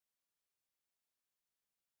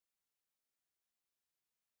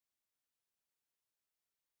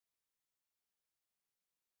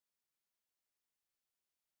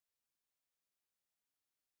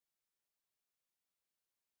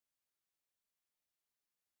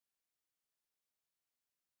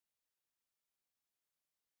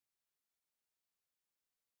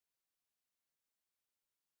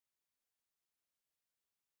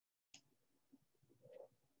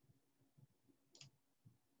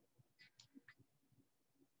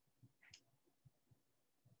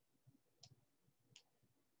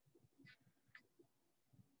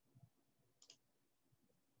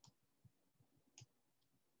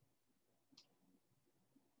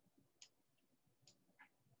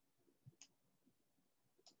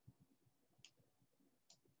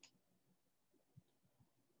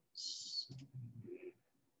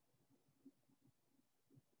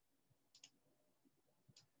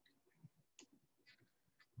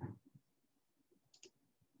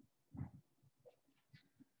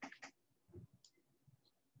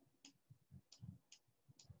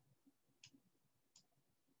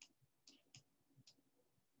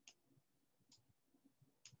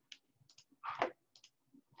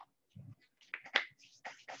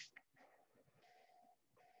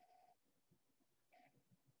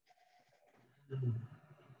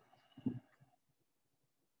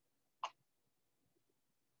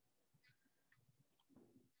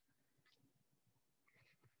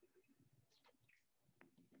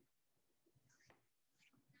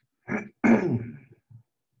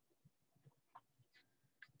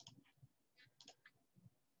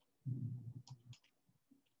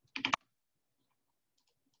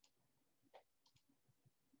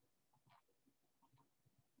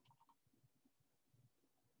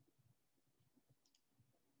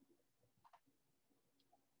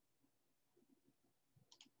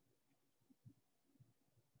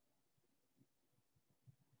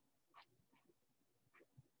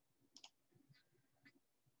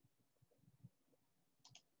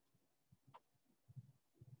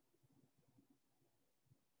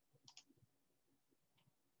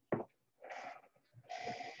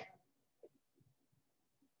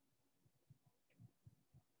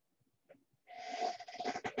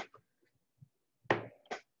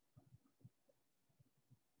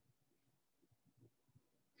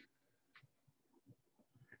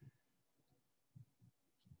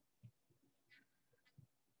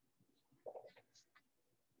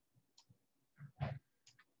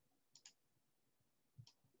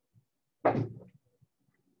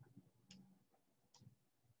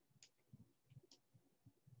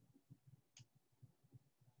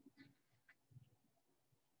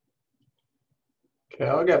Okay,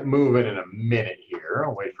 I'll get moving in a minute here.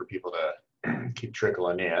 I'll wait for people to keep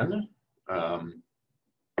trickling in.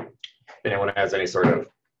 If anyone has any sort of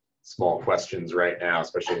small questions right now,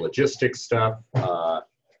 especially logistics stuff,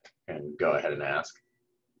 and go ahead and ask.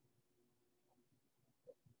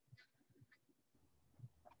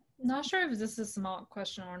 Not sure if this is a small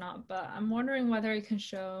question or not, but I'm wondering whether you can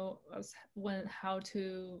show us how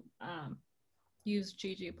to use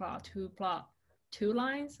ggplot to plot two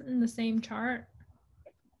lines in the same chart.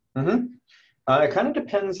 Mm-hmm. It kind of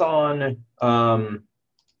depends on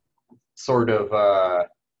sort of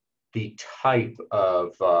the type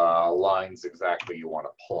of lines exactly you want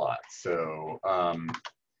to plot. So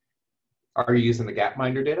are you using the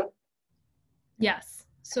Gapminder data? Yes.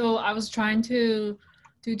 So I was trying to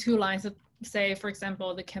do two lines of, say, for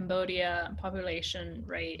example, the Cambodia population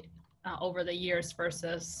rate over the years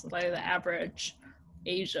versus like the average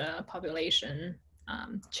Asia population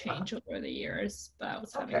change over the years, but I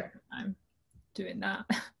was having a hard time doing that.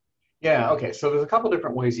 Yeah, okay, so there's a couple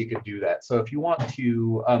different ways you could do that. So if you want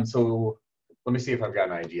to, so let me see if I've got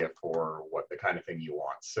an idea for what the kind of thing you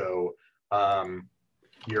want. So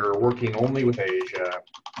you're working only with Asia,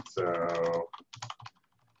 so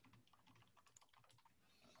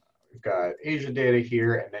we've got Asia data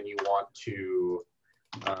here, and then you want to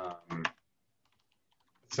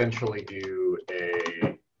essentially do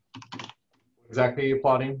a, exactly are you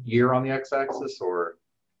plotting? Year on the x-axis, or?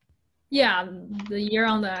 Yeah, the year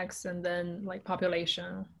on the X and then like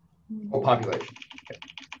population. Oh, population. Okay.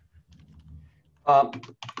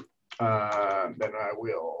 Then I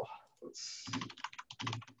will, let's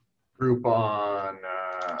group on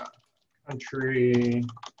country,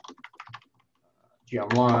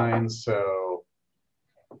 geom lines. So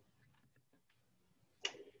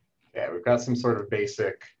yeah, we've got some sort of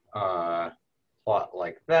basic plot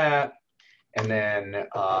like that. And then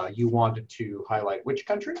you wanted to highlight which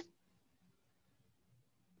country?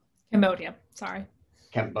 Cambodia, sorry.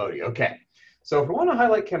 Cambodia, okay. So if we want to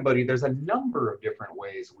highlight Cambodia, there's a number of different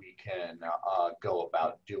ways we can go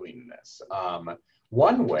about doing this.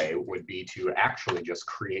 One way would be to actually just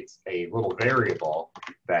create a little variable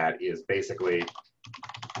that is basically,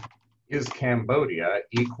 is Cambodia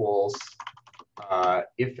equals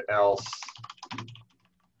if else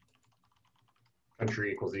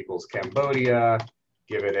country equals Cambodia,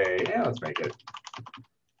 give it a, yeah, let's make it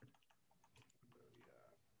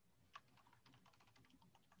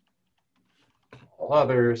all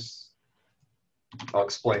others. I'll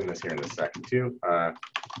explain this here in a second too.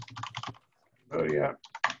 Cambodia.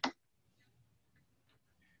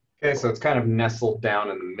 Okay, so it's kind of nestled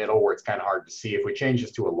down in the middle where it's kind of hard to see. If we change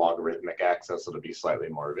this to a logarithmic axis, it'll be slightly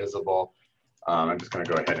more visible. I'm just going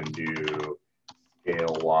to go ahead and do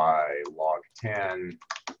scale y log 10. And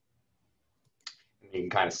you can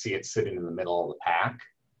kind of see it sitting in the middle of the pack.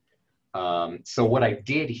 So what I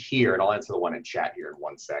did here, and I'll answer the one in chat here in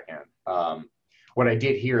 1 second. What I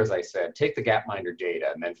did here is I said, take the Gapminder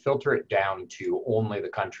data and then filter it down to only the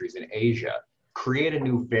countries in Asia. Create a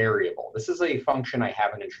new variable. This is a function I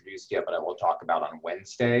haven't introduced yet, but I will talk about on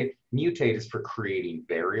Wednesday. Mutate is for creating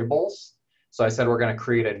variables. So I said we're going to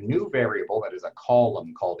create a new variable that is a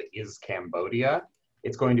column called is Cambodia.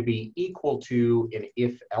 It's going to be equal to an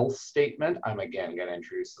if-else statement. I'm again going to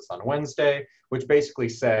introduce this on Wednesday, which basically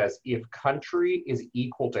says if country is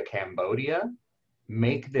equal to Cambodia,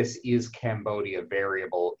 make this is Cambodia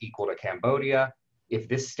variable equal to Cambodia. If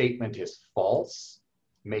this statement is false,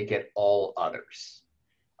 make it all others.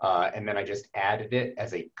 And then I just added it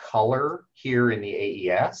as a color here in the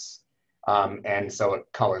AES. And so it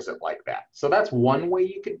colors it like that. So that's one way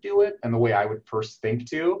you could do it. And the way I would first think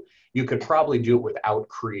to, you could probably do it without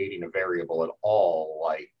creating a variable at all.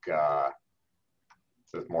 Like,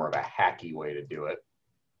 this is more of a hacky way to do it,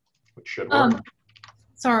 which should work.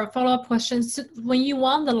 Sorry, follow-up question. So when you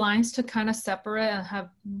want the lines to kind of separate and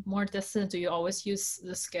have more distance, do you always use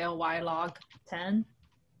the scale y log 10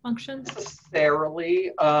 function?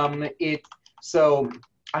 Necessarily. So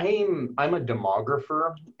I'm a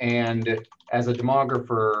demographer, and as a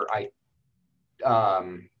demographer, what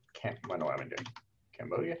am I doing?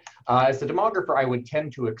 Cambodia. As a demographer, I would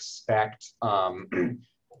tend to expect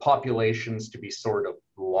populations to be sort of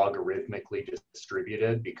logarithmically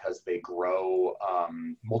distributed because they grow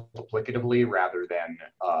multiplicatively rather than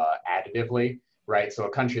additively, right? So a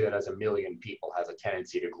country that has 1 million people has a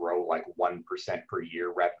tendency to grow like 1% per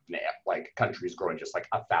year rather than like countries growing just like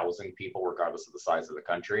 1,000 people regardless of the size of the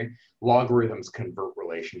country. Logarithms convert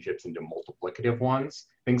relationships into multiplicative ones.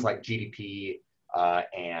 Things like GDP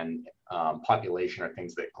and population are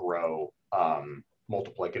things that grow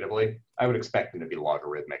multiplicatively. I would expect them to be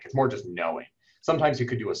logarithmic. It's more just knowing. Sometimes you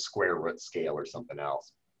could do a square root scale or something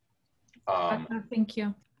else. Thank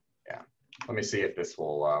you. Yeah, let me see if this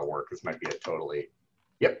will work. This might be a totally,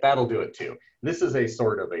 yep, that'll do it too. This is a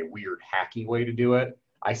sort of a weird hacky way to do it.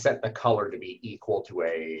 I set the color to be equal to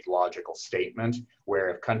a logical statement where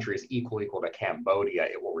if country is equal to Cambodia,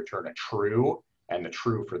 it will return a true, and the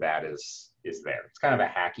true for that is there. It's kind of a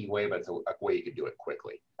hacky way, but it's a way you could do it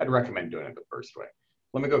quickly. I'd recommend doing it the first way.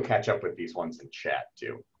 Let me go catch up with these ones in chat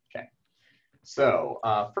too. Okay. So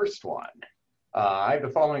first one, I have the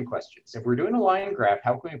following questions. If we're doing a line graph,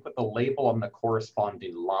 how can we put the label on the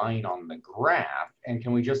corresponding line on the graph? And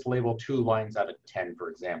can we just label 2 lines out of 10,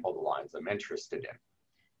 for example, the lines I'm interested in?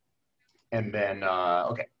 And then,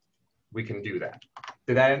 okay, we can do that.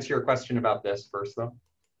 Did that answer your question about this first though?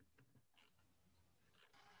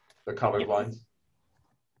 The colored lines?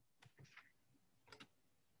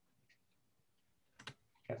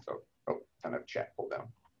 Okay, so, oh, kind of chat pull down.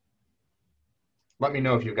 Let me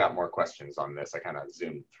know if you've got more questions on this. I kind of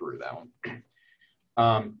zoomed through that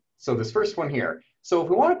one. So this first one here. So if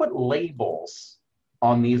we want to put labels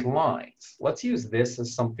on these lines, let's use this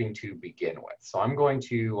as something to begin with. So I'm going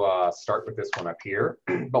to start with this one up here.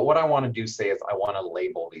 But what I want to do, say, is I want to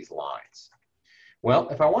label these lines. Well,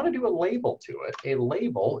 if I want to do a label to it, a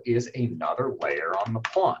label is another layer on the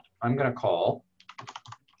plot. I'm going to call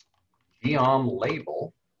geom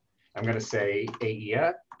label. I'm going to say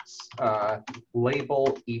AES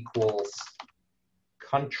label equals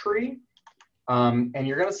country. And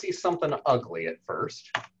you're going to see something ugly at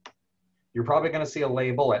first. You're probably going to see a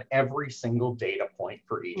label at every single data point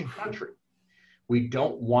for each country. We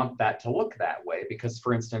don't want that to look that way because,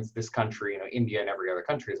 for instance, this country, India and every other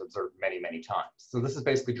country is observed many, many times. So this is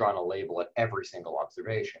basically drawing a label at every single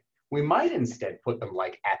observation. We might instead put them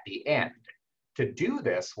like at the end. To do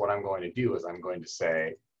this, what I'm going to do is I'm going to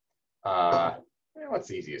say, what's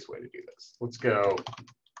the easiest way to do this? Let's go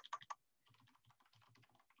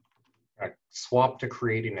swap to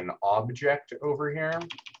creating an object over here.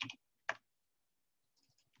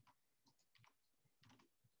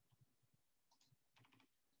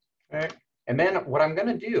 Okay. And then what I'm going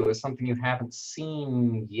to do is something you haven't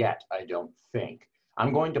seen yet, I don't think.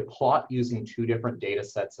 I'm going to plot using 2 different data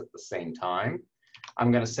sets at the same time.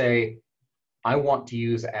 I'm going to say I want to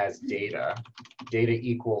use as data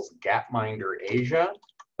equals Gapminder Asia,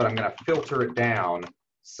 but I'm going to filter it down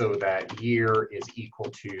so that year is equal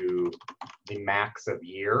to the max of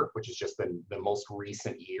year, which is just the most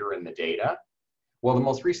recent year in the data. Well, the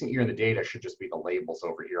most recent year in the data should just be the labels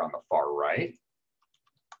over here on the far right.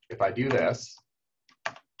 If I do this,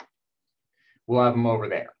 we'll have them over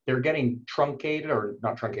there. They're getting truncated, or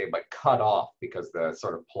not truncated, but cut off because the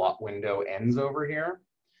sort of plot window ends over here.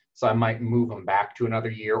 So I might move them back to another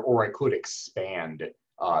year, or I could expand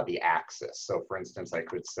the axis. So for instance, I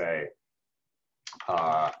could say,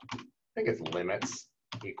 I think it's limits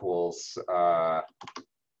equals, let's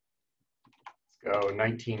go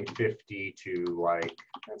 1950 to like,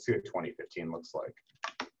 let's see what 2015 looks like.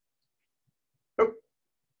 Oh.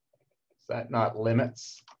 Is that not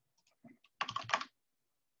limits?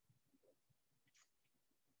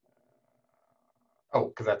 Oh,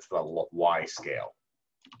 because that's the Y scale.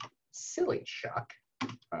 Silly Chuck.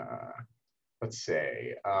 let's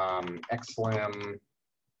say, xlim.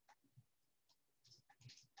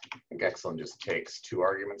 I think xlim just takes 2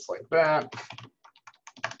 arguments like that.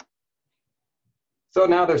 So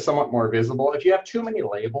now they're somewhat more visible. If you have too many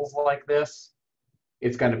labels like this,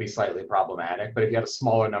 it's going to be slightly problematic. But if you had a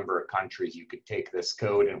smaller number of countries, you could take this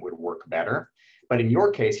code and it would work better. But in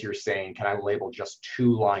your case, you're saying, can I label just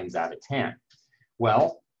 2 lines out of 10?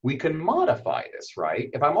 Well, we can modify this, right?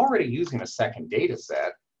 If I'm already using a second data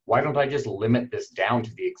set, why don't I just limit this down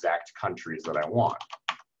to the exact countries that I want?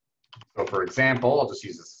 So for example, I'll just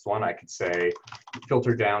use this one. I could say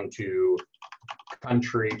filter down to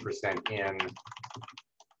country % in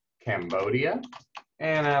Cambodia,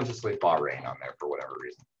 and I'll just leave Bahrain on there for whatever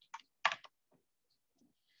reason.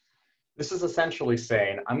 This is essentially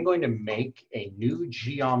saying I'm going to make a new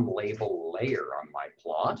geom label layer on my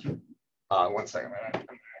plot. One second, I'm going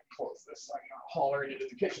to close this so I can holler into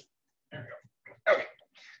the kitchen. There we go. Okay.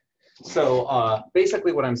 So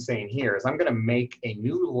basically what I'm saying here is I'm going to make a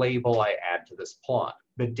new label I add to this plot.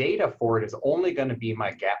 The data for it is only going to be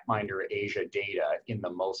my Gapminder Asia data in the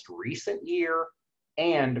most recent year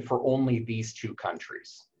and for only these 2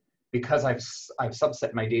 countries. Because I've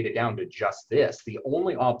subset my data down to just this, the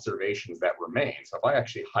only observations that remain, so if I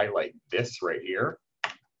actually highlight this right here,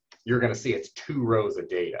 you're going to see it's 2 rows of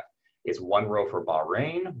data. It's 1 row for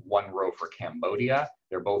Bahrain, 1 row for Cambodia.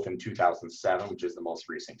 They're both in 2007, which is the most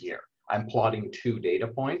recent year. I'm plotting 2 data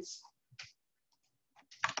points,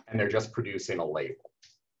 and they're just producing a label.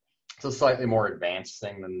 It's a slightly more advanced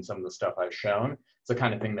thing than some of the stuff I've shown. It's the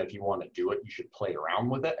kind of thing that if you want to do it, you should play around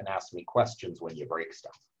with it and ask me questions when you break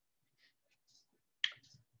stuff.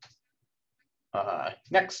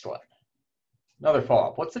 Next one. Another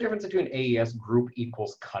follow-up. What's the difference between AES group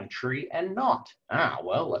equals country and not?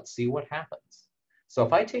 Well, let's see what happens. So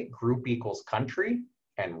if I take group equals country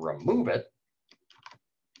and remove it,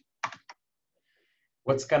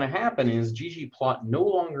 what's going to happen is ggplot no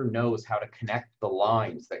longer knows how to connect the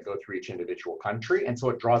lines that go through each individual country, and so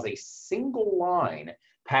it draws a single line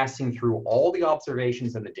passing through all the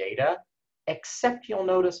observations in the data, except you'll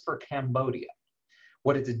notice for Cambodia.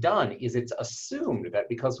 What it's done is it's assumed that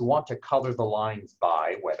because we want to color the lines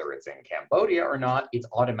by whether it's in Cambodia or not, it's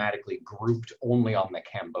automatically grouped only on the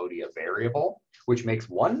Cambodia variable, which makes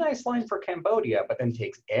one nice line for Cambodia, but then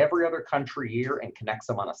takes every other country here and connects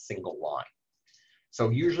them on a single line. So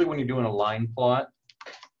usually when you're doing a line plot,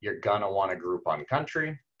 you're gonna want to group on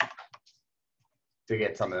country to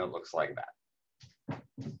get something that looks like that.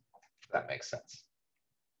 That makes sense.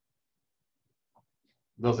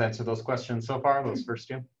 Those answer those questions so far, those first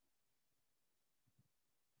 2?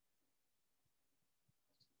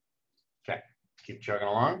 Okay, keep chugging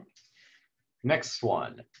along. Next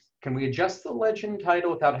one. Can we adjust the legend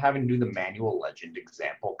title without having to do the manual legend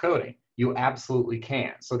example coding? You absolutely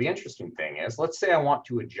can. So the interesting thing is, let's say I want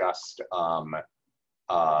to adjust,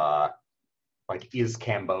 like, is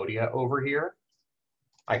Cambodia over here?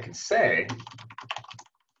 I could say,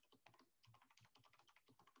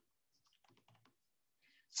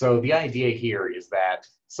 so the idea here is that,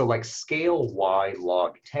 so like scale y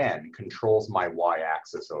log 10 controls my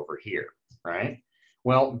y-axis over here, right?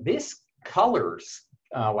 Well, this colors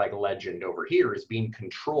like legend over here is being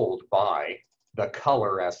controlled by the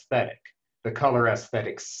color aesthetic. The color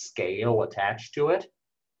aesthetic scale attached to it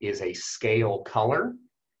is a scale color,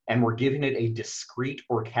 and we're giving it a discrete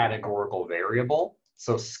or categorical variable.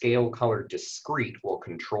 So scale color discrete will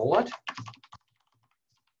control it.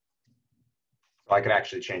 I could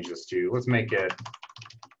actually change this to, let's make it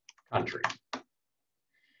country.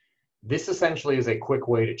 This essentially is a quick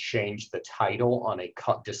way to change the title on a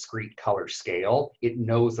discrete color scale. It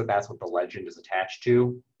knows that that's what the legend is attached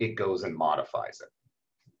to. It goes and modifies it.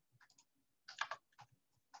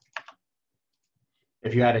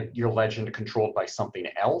 If you had your legend controlled by something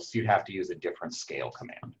else, you'd have to use a different scale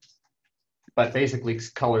command. But basically,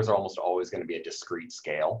 colors are almost always going to be a discrete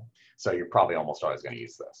scale, so you're probably almost always going to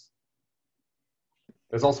use this.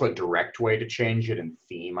 There's also a direct way to change it in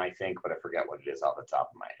theme, I think, but I forget what it is off the top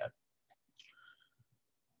of my head.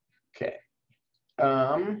 Okay.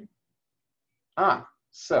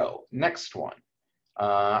 So next one.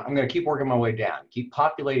 I'm going to keep working my way down. Keep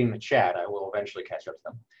populating the chat. I will eventually catch up to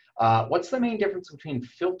them. What's the main difference between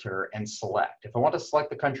filter and select? If I want to select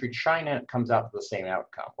the country China, it comes out to the same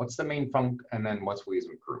outcome. What's the main function, and then what's we use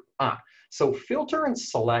in group? So filter and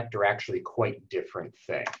select are actually quite different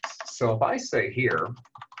things. So if I say here,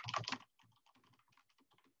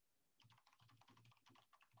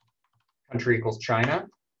 country equals China,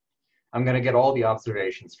 I'm going to get all the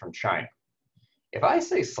observations from China. If I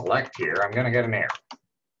say select here, I'm going to get an error.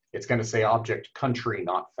 It's going to say object country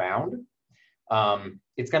not found.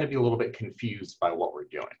 it's going to be a little bit confused by what we're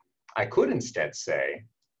doing. I could instead say,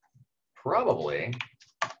 probably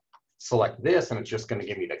select this, and it's just going to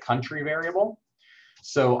give me the country variable.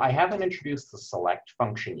 So I haven't introduced the select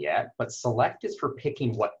function yet, but select is for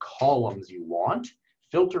picking what columns you want.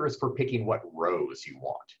 Filter is for picking what rows you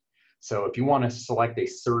want. So if you want to select a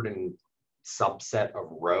certain subset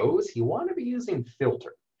of rows, you want to be using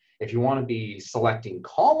filter. If you want to be selecting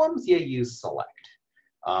columns, you use select.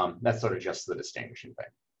 That's sort of just the distinguishing thing.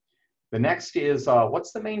 The next is,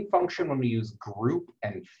 what's the main function when we use group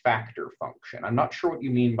and factor function? I'm not sure what you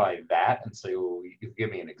mean by that, and so you can give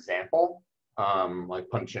me an example. Like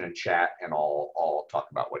punch in chat, and I'll talk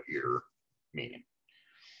about what you're meaning.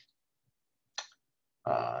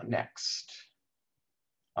 Next,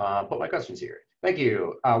 put my questions here. Thank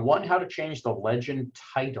you. One, how to change the legend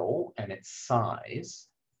title and its size.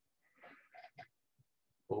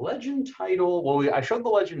 The legend title, well, I showed the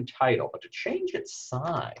legend title, but to change its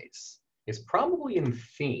size is probably in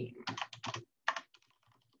theme.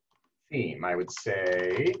 Theme, I would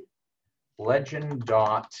say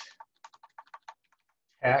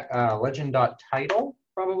legend.title,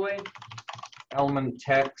 probably. Element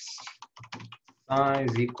text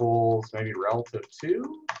size equals maybe relative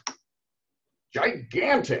to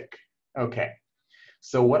gigantic. Okay.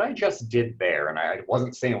 So what I just did there, and I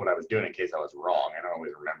wasn't saying what I was doing in case I was wrong. I don't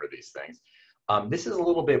always remember these things. This is a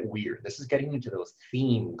little bit weird. This is getting into those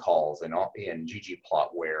theme calls in ggplot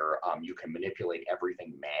where you can manipulate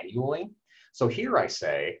everything manually. So here I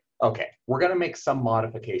say, okay, we're going to make some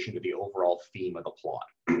modification to the overall theme of the plot.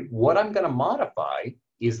 What I'm going to modify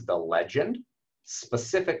is the legend,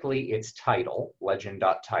 specifically its title,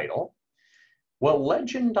 legend.title. Well,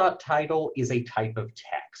 legend.title is a type of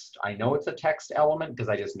text. I know it's a text element because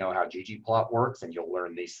I just know how ggplot works, and you'll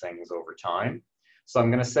learn these things over time. So I'm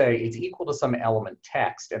going to say it's equal to some element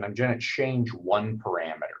text, and I'm going to change one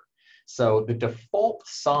parameter. So the default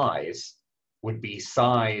size would be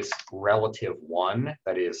size relative 1.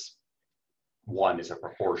 That is, 1 is a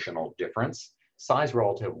proportional difference. Size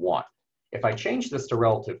relative 1. If I change this to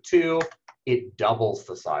relative 2, it doubles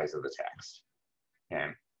the size of the text.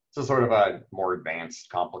 Okay. This is sort of a more advanced,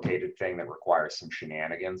 complicated thing that requires some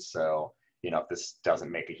shenanigans. So, you know, if this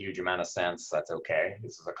doesn't make a huge amount of sense, that's okay.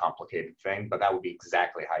 This is a complicated thing, but that would be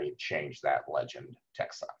exactly how you'd change that legend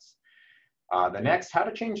text size. The next, how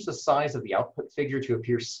to change the size of the output figure to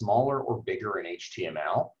appear smaller or bigger in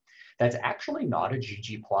HTML. That's actually not a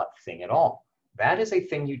ggplot thing at all. That is a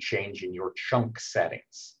thing you change in your chunk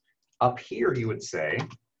settings. Up here, you would say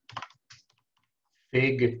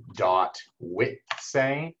fig.width,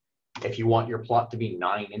 say. If you want your plot to be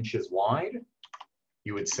 9 inches wide,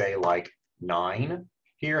 you would say like 9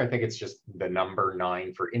 here. I think it's just the number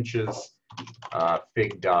 9 for inches.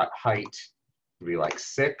 Fig.height would be like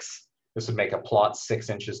 6. This would make a plot 6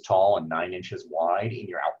 inches tall and 9 inches wide in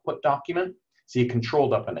your output document. So you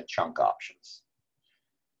controlled up in the chunk options.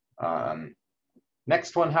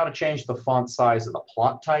 Next one, how to change the font size of the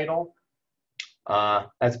plot title.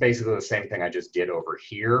 That's basically the same thing I just did over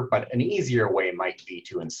here, but an easier way might be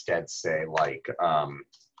to instead say like, I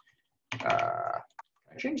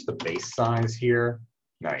change the base size here.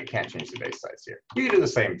 No, you can't change the base size here. You can do the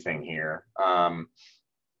same thing here.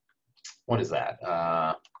 What is that?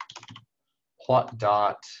 Plot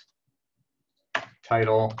dot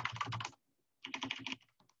title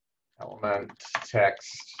element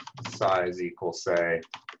text size equals, say,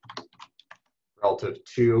 relative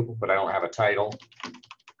 2, but I don't have a title.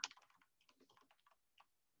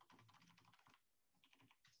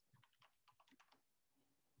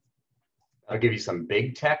 I'll give you some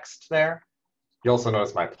big text there. You also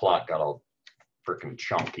notice my plot got all freaking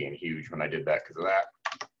chunky and huge when I did that because of that.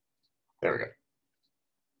 There we go.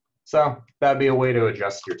 So that'd be a way to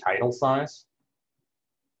adjust your title size.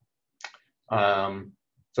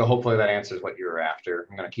 So hopefully that answers what you're after.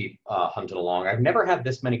 I'm going to keep hunting along. I've never had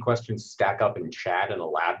this many questions stack up in chat in a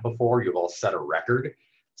lab before. You've all set a record.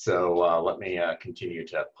 So let me continue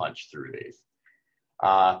to punch through these.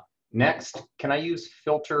 Next, can I use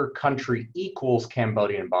filter country equals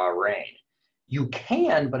Cambodia and Bahrain? You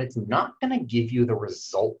can, but it's not going to give you the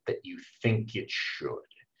result that you think it should.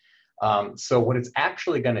 So what it's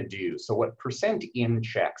actually going to do, so what %in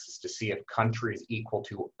checks is to see if country is equal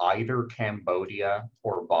to either Cambodia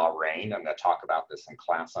or Bahrain. I'm going to talk about this in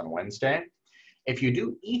class on Wednesday. If you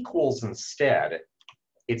do equals instead,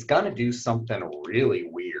 it's going to do something really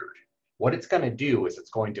weird. What it's going to do is it's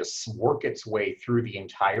going to work its way through the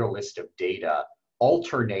entire list of data,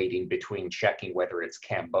 alternating between checking whether it's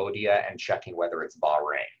Cambodia and checking whether it's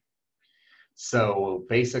Bahrain. So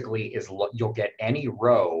basically, you'll get any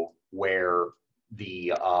row where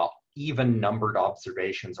the even numbered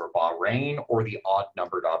observations or Bahrain, or the odd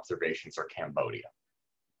numbered observations or Cambodia.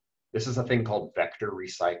 This is a thing called vector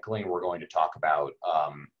recycling we're going to talk about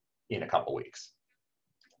in a couple weeks.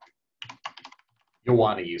 You'll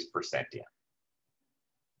want to use %in.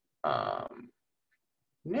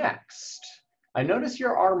 Next, I notice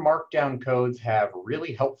your R Markdown codes have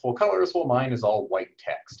really helpful colors, while mine is all white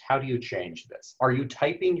text. How do you change this? Are you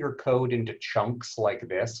typing your code into chunks like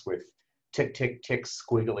this with tick, tick, tick,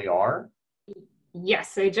 squiggly R?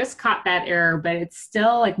 Yes, I just caught that error, but it's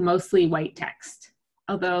still like mostly white text.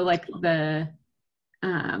 Although like the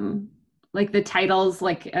titles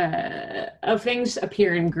of things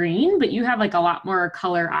appear in green, but you have like a lot more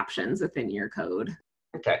color options within your code.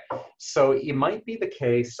 Okay, so it might be the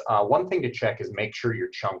case, one thing to check is make sure your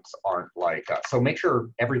chunks aren't like, so make sure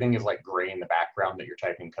everything is like gray in the background that you're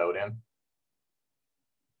typing code in.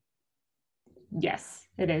 Yes,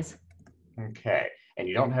 it is. Okay, and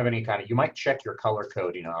you don't have any kind of, you might check your color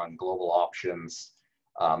coding on global options,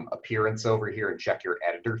 appearance over here, and check your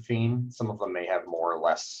editor theme. Some of them may have more or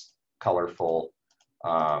less colorful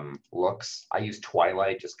looks. I use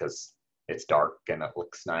Twilight just because it's dark and it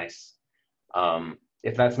looks nice.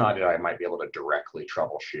 If that's not it, I might be able to directly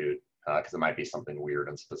troubleshoot because it might be something weird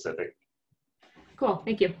and specific. Cool,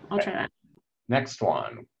 thank you. I'll try that. Next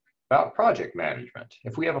one, about project management.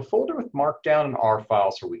 If we have a folder with Markdown and R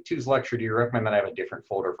files for week 2's lecture, do you recommend that I have a different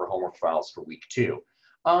folder for homework files for week 2?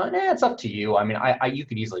 It's up to you. I mean, you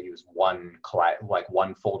could easily use one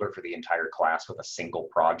folder for the entire class with a single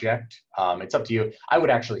project. It's up to you. I would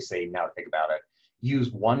actually say, now to think about it,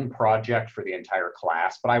 use one project for the entire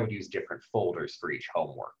class, but I would use different folders for each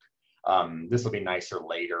homework. This will be nicer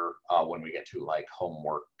later when we get to like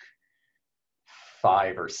homework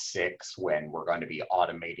 5 or 6, when we're going to be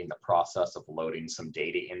automating the process of loading some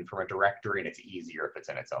data in from a directory, and it's easier if it's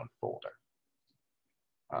in its own folder.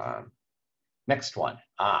 Next one.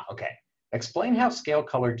 Okay. Explain how scale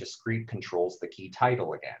color discrete controls the key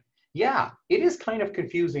title again. Yeah, it is kind of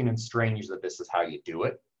confusing and strange that this is how you do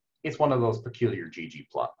it. It's one of those peculiar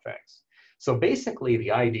ggplot things. So basically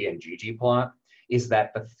the idea in ggplot is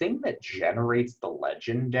that the thing that generates the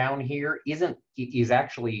legend down here is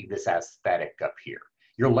actually this aesthetic up here.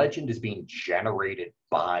 Your legend is being generated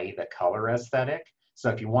by the color aesthetic. So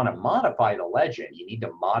if you want to modify the legend, you need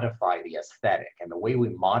to modify the aesthetic. And the way we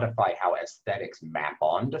modify how aesthetics map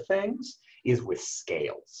onto things is with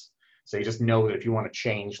scales. So you just know that if you want to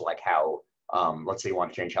change like how, let's say you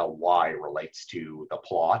want to change how Y relates to the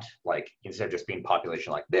plot, like instead of just being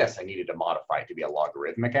population like this, I needed to modify it to be a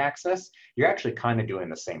logarithmic axis. You're actually kind of doing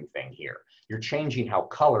the same thing here. You're changing how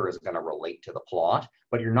color is going to relate to the plot,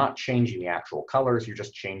 but you're not changing the actual colors. You're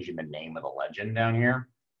just changing the name of the legend down here.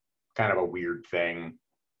 Kind of a weird thing.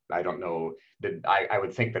 I don't know, I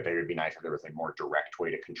would think that they would be nice if there was a more direct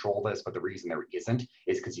way to control this, but the reason there isn't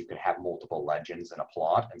is because you can have multiple legends in a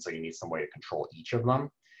plot, and so you need some way to control each of them.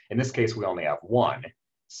 In this case, we only have one,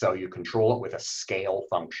 so you control it with a scale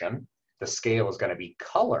function. The scale is going to be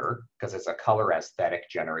color, because it's a color aesthetic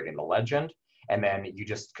generating the legend, and then you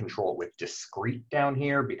just control it with discrete down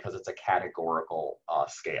here because it's a categorical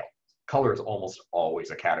scale. Color is almost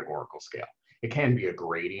always a categorical scale. It can be a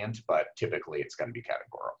gradient, but typically it's going to be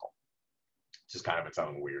categorical. It's just kind of its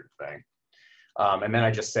own weird thing. And then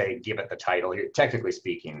I just say, give it the title. Technically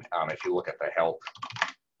speaking, if you look at the help,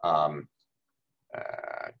 I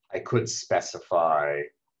could specify,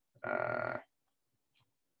 there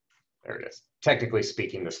it is. Technically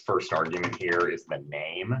speaking, this first argument here is the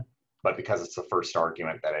name, but because it's the first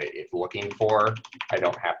argument that it's looking for, I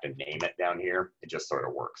don't have to name it down here. It just sort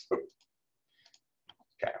of works. Okay.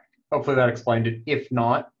 Hopefully that explained it. If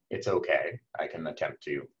not, it's okay. I can attempt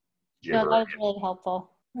to gibber. No, that was really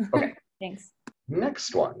helpful. Okay. Thanks.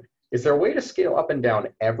 Next one. Is there a way to scale up and down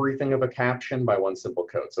everything of a caption by one simple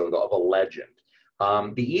code, so of a legend?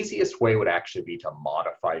 The easiest way would actually be to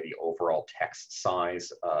modify the overall text size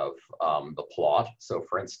of the plot. So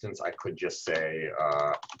for instance, I could just say,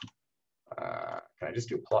 can I just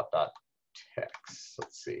do plot.text?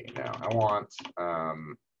 Let's see. Now I want,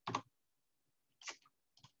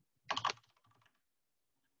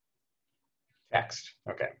 text,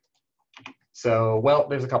 okay. So, well,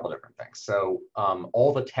 there's a couple different things. So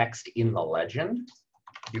all the text in the legend,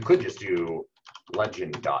 you could just do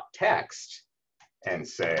legend.text and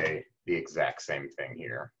say the exact same thing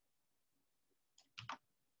here.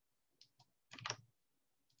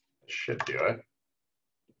 Should do it.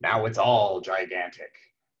 Now it's all gigantic.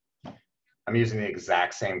 I'm using the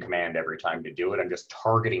exact same command every time to do it. I'm just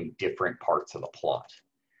targeting different parts of the plot.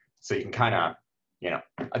 So you can kind of, you know,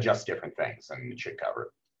 adjust different things and it should cover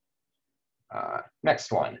it.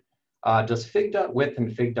 Next one. Does fig.width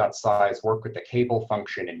and fig.size work with the cable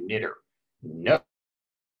function in knitr? No.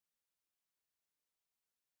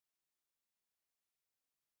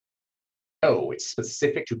 No, it's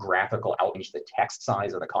specific to graphical outline, the text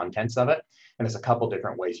size of the contents of it. And there's a couple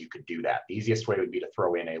different ways you could do that. The easiest way would be to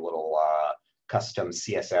throw in a little custom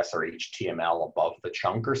CSS or HTML above the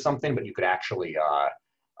chunk or something, but you could actually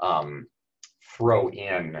throw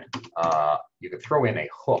in, you could throw in a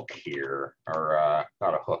hook here, or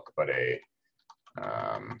not a hook, but a,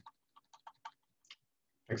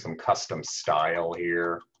 like some custom style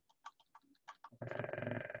here.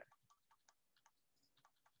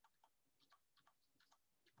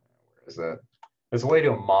 There's a way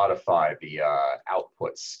to modify the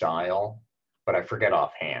output style, but I forget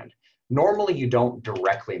offhand. Normally, you don't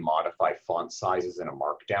directly modify font sizes in a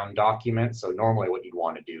markdown document. So normally what you'd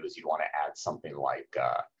want to do is you'd want to add something like,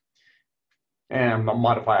 and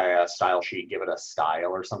modify a style sheet, give it a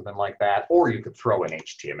style or something like that. Or you could throw in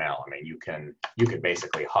HTML. I mean, you could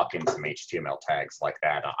basically huck in some HTML tags like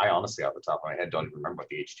that. I honestly, off the top of my head, don't even remember what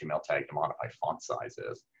the HTML tag to modify font size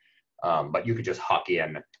is. But you could just huck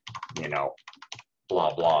in, you know,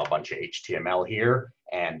 blah, blah, a bunch of HTML here.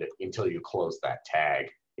 And until you close that tag,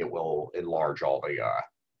 it will enlarge all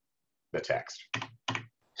the text.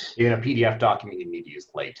 In a PDF document, you need to use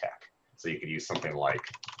LaTeX. So you could use something like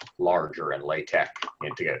larger and LaTeX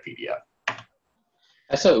to get a PDF.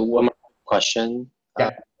 So one more question,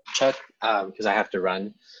 yeah. Chuck, because I have to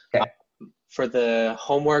run. Okay. For the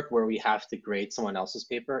homework where we have to grade someone else's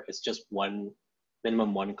paper, it's just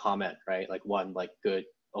minimum one comment, right? Like one, like good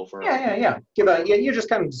overall. Yeah. You're just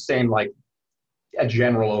kind of saying like a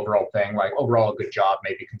general overall thing, like overall good job,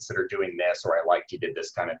 maybe consider doing this, or I liked you did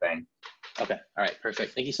this kind of thing. Okay, all right,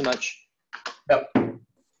 perfect. Thank you so much. Yep.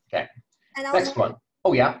 Okay. And also, next one.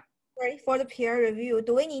 Oh yeah. Sorry, for the peer review,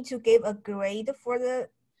 do we need to give a grade for the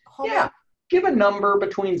homework? Yeah. Give a number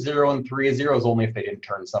between 0 and 3. 0 is only if they didn't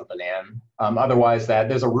turn something in. Otherwise,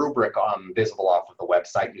 there's a rubric visible off of the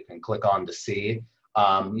website you can click on to see.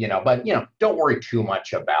 But don't worry too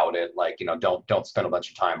much about it. Like, don't spend a bunch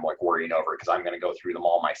of time like worrying over it, because I'm going to go through them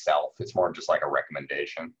all myself. It's more just like a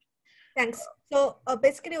recommendation. Thanks. So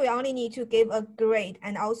basically, we only need to give a grade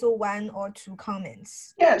and also 1 or 2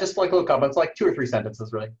 comments. Yeah, just like little comments, like 2 or 3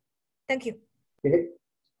 sentences, really. Thank you.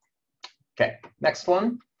 Okay, next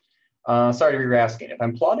one. Sorry to be asking. If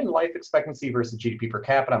I'm plotting life expectancy versus GDP per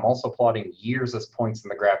capita, I'm also plotting years as points in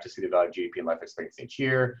the graph to see the value of GDP and life expectancy each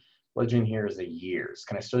year. Legend here is the years.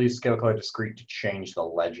 Can I still use scale color discrete to change the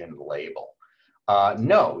legend label?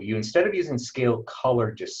 No, you instead of using scale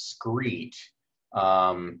color discrete,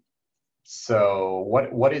 so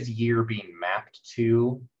what is year being mapped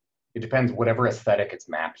to? It depends whatever aesthetic it's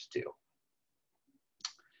mapped to.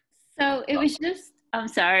 So it was just, I'm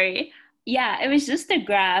sorry. Yeah, it was just a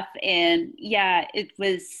graph, and yeah, it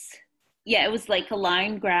was like a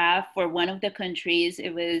line graph for one of the countries.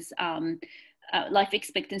 It was life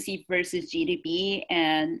expectancy versus GDP,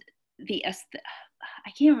 and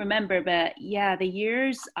I can't remember, but yeah, the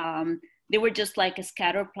years, they were just like a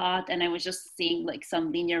scatter plot, and I was just seeing like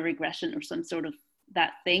some linear regression or some sort of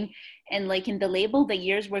that thing. And like in the label, the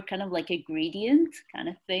years were kind of like a gradient kind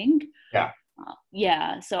of thing. Yeah.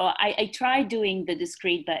 Yeah, so I tried doing the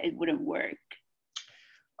discrete, but it wouldn't work.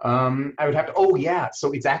 I would have to, oh yeah,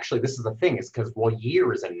 so it's actually, this is the thing, is because, well,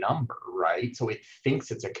 year is a number, right? So it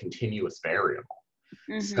thinks it's a continuous variable.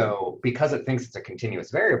 Mm-hmm. So because it thinks it's a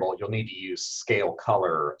continuous variable, you'll need to use scale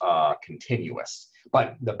color continuous.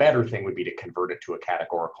 But the better thing would be to convert it to a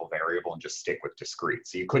categorical variable and just stick with discrete.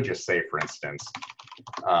 So you could just say, for instance,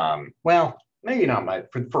 well, maybe not,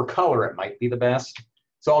 for color, it might be the best.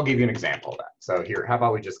 So I'll give you an example of that. So here, how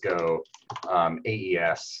about we just go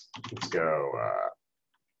AES, let's go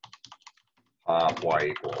pop y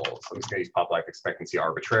equals, I'm just gonna use pop life expectancy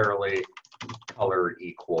arbitrarily, color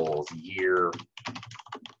equals year,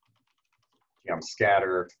 geom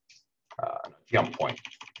scatter, geom point.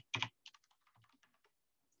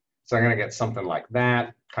 So I'm gonna get something like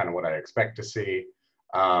that, kind of what I expect to see.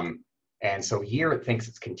 And so here it thinks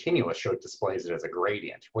it's continuous, so it displays it as a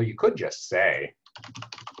gradient. Well, you could just say,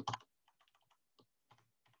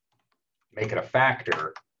 make it a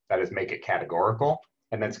factor, that is, make it categorical,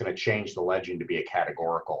 and then it's going to change the legend to be a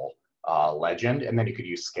categorical legend, and then you could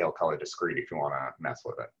use scale color discrete if you want to mess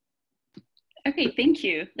with it. Okay, thank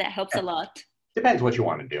you. That helps a lot. Depends what you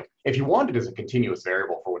want to do. If you want it as a continuous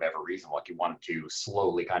variable for whatever reason, like you want it to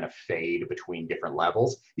slowly kind of fade between different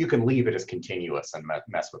levels, you can leave it as continuous and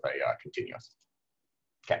mess with a continuous.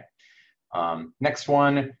 Okay. Next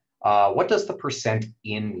one. What does the percent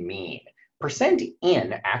in mean? Percent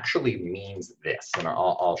in actually means this, and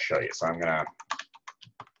I'll show you. So I'm gonna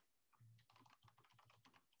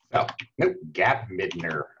Oh, nope, Gap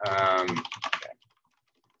Midner. Okay.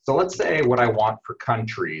 So let's say what I want for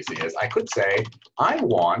countries is, I could say, I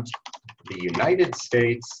want the United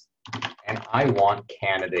States and I want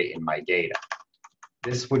Canada in my data.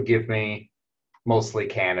 This would give me mostly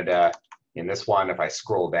Canada. In this one, if I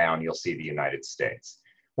scroll down, you'll see the United States.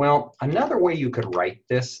 Well, another way you could write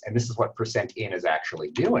this, and this is what %in is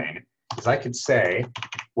actually doing, is I could say,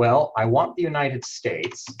 well, I want the United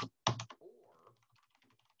States, or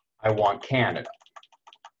I want Canada.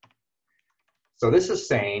 So this is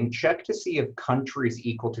saying, check to see if country is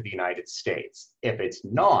equal to the United States. If it's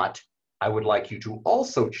not, I would like you to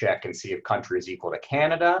also check and see if country is equal to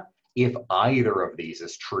Canada. If either of these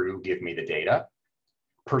is true, give me the data.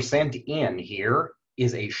 %in here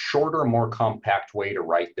is a shorter, more compact way to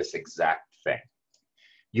write this exact thing.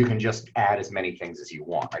 You can just add as many things as you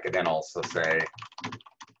want. I could then also say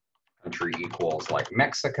country equals like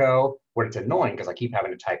Mexico, where it's annoying because I keep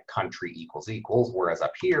having to type country equals equals, whereas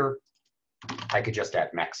up here, I could just add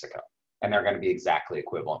Mexico. And they're going to be exactly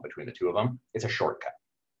equivalent between the two of them. It's a shortcut.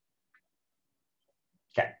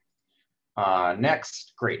 Okay.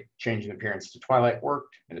 Next, great. Changing appearance to Twilight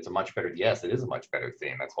worked, and it's a much better, yes, it is a much better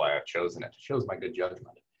theme. That's why I've chosen it. It shows my good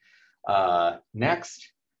judgment.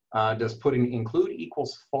 Next, does putting include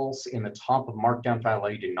equals false in the top of Markdown file allow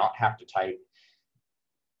you to not have to type?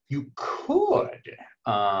 You could.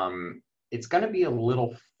 It's going to be a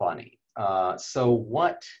little funny. So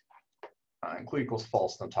what, include equals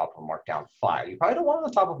false on the top of a Markdown file. You probably don't want it on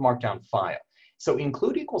the top of a Markdown file. So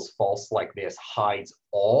include equals false like this hides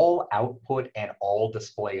all output and all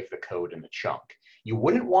display of the code in the chunk. You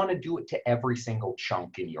wouldn't want to do it to every single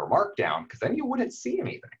chunk in your Markdown because then you wouldn't see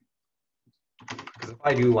anything. Because if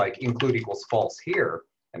I do like include equals false here,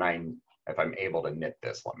 and if I'm able to knit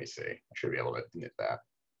this, let me see. I should be able to knit that.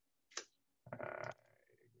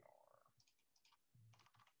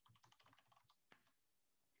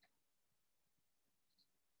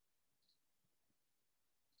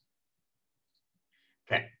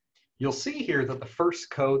 Okay, you'll see here that the first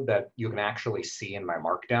code that you can actually see in my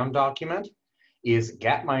Markdown document is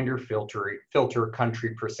Gapminder filter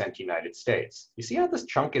country % United States. You see how this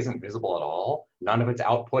chunk isn't visible at all? None of its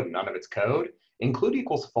output, none of its code. Include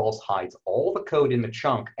equals false hides all the code in the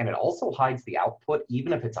chunk, and it also hides the output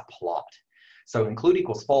even if it's a plot. So include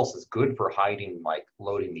equals false is good for hiding, like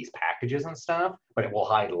loading these packages and stuff, but it will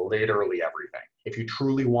hide literally everything. If you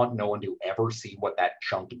truly want no one to ever see what that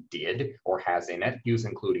chunk did or has in it, use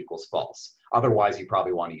include equals false. Otherwise, you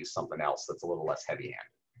probably want to use something else that's a little less heavy-handed.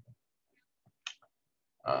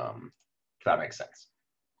 If that makes sense.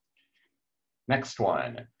 Next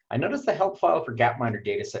one. I noticed the help file for Gapminder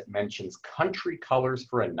dataset mentions country colors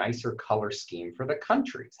for a nicer color scheme for the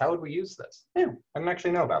countries. How would we use this? Yeah, I didn't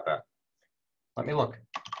actually know about that. Let me look.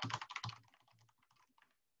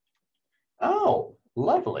 Oh,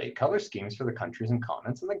 lovely. Color schemes for the countries and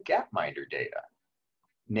continents in the Gapminder data.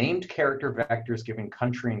 Named character vectors giving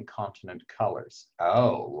country and continent colors.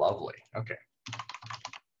 Oh, lovely. Okay.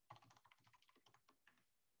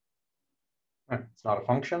 It's not a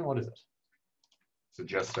function. What is it? Is it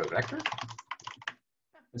just a vector?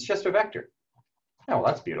 It's just a vector. Oh, well,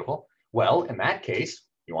 that's beautiful. Well, in that case,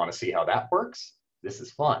 you want to see how that works? This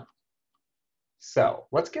is fun. So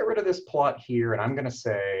let's get rid of this plot here, and I'm going to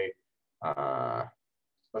say,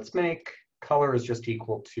 let's make color is just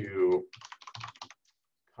equal to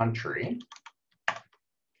country.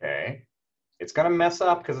 Okay. It's going to mess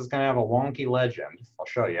up because it's going to have a wonky legend. I'll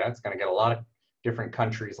show you. It's going to get a lot of different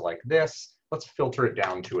countries like this. Let's filter it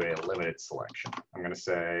down to a limited selection. I'm going to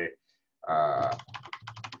say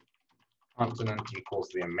continent equals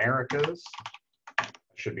the Americas.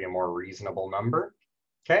 Should be a more reasonable number.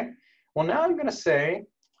 Okay. Well, now I'm going to say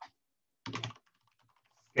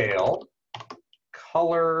scale,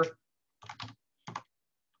 color,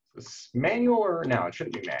 is this manual or no, it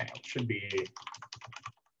shouldn't be manual. It should be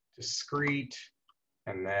discrete,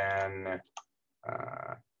 and then,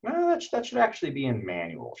 no, that should actually be in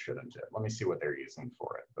manual, shouldn't it? Let me see what they're using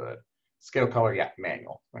for it, but scale color, yeah,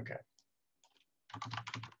 manual, okay.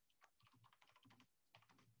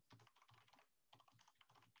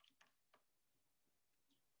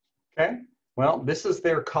 Okay, well, this is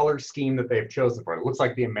their color scheme that they've chosen for it. It looks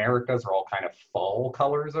like the Americas are all kind of fall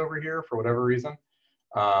colors over here for whatever reason.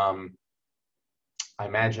 I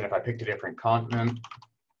imagine if I picked a different continent,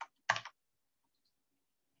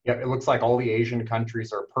 yep, it looks like all the Asian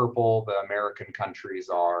countries are purple. The American countries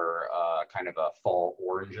are kind of a fall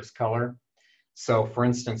orangish color. So for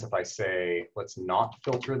instance, if I say, let's not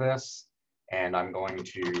filter this, and I'm going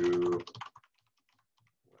to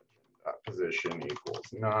position equals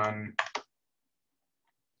none.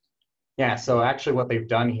 Yeah, so actually what they've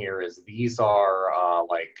done here is these are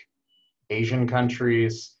like Asian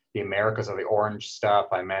countries, the Americas are the orange stuff.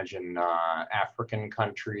 I imagine African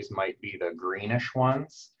countries might be the greenish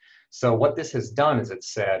ones. So what this has done is it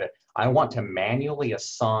said, I want to manually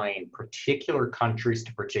assign particular countries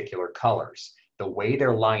to particular colors. The way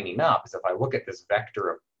they're lining up is if I look at this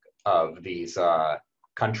vector of these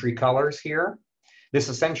country colors here, this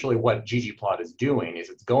essentially what ggplot is doing is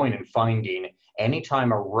it's going and finding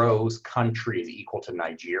anytime a row's country is equal to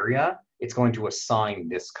Nigeria, it's going to assign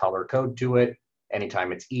this color code to it.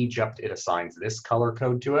 Anytime it's Egypt, it assigns this color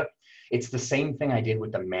code to it. It's the same thing I did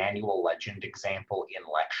with the manual legend example in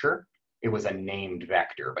lecture. It was a named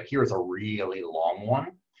vector, but here's a really long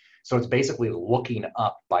one. So it's basically looking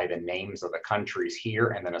up by the names of the countries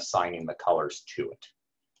here and then assigning the colors to it.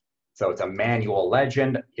 So it's a manual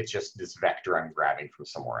legend. It's just this vector I'm grabbing from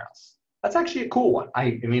somewhere else. That's actually a cool one.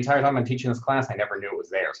 In the entire time I'm teaching this class, I never knew it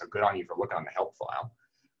was there. So good on you for looking on the help file.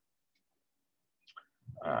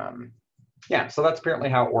 Yeah, so that's apparently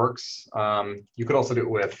how it works. You could also do it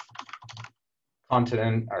with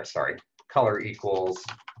color equals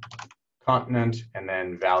continent, and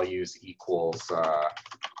then values equals, I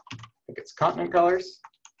think it's continent colors.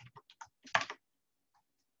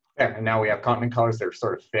 Yeah, and now we have continent colors. They're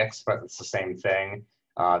sort of fixed, but it's the same thing.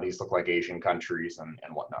 These look like Asian countries and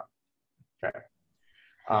whatnot. Okay.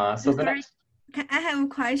 So the next. I have a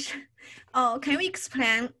question. Oh, can we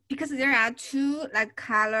explain, because there are two like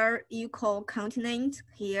color equal continent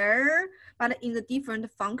here, but in the different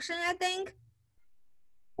function, I think.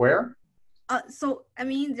 Where? So I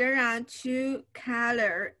mean there are two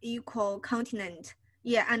color equal continent.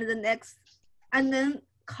 Yeah, and the next, and then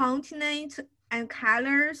continent and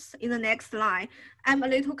colors in the next line. I'm a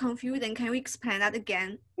little confused, and can we explain that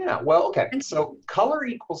again? Yeah, well, okay. So color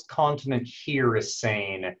equals continent here is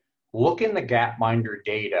saying, look in the Gapminder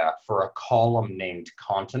data for a column named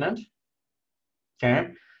continent.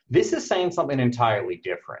 Okay, this is saying something entirely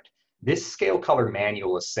different. This scale color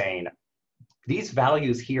manual is saying these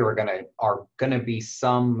values here are gonna be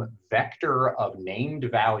some vector of named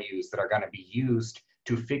values that are gonna be used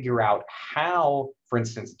to figure out how, for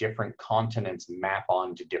instance, different continents map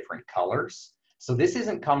onto different colors. So this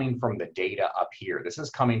isn't coming from the data up here. This is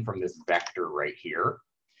coming from this vector right here.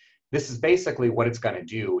 This is basically what it's going to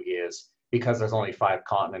do is, because there's only 5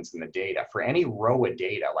 continents in the data, for any row of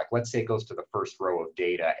data, like let's say it goes to the first row of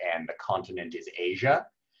data and the continent is Asia,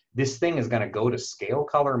 this thing is going to go to scale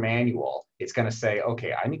color manual. It's going to say,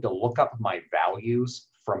 okay, I need to look up my values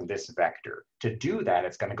from this vector. To do that,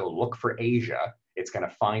 it's going to go look for Asia. It's going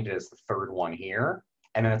to find it as the third one here,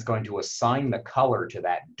 and then it's going to assign the color to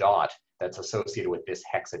that dot that's associated with this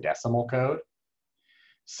hexadecimal code.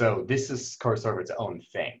 So this is sort of its own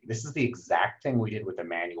thing. This is the exact thing we did with the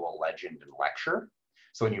manual legend and lecture.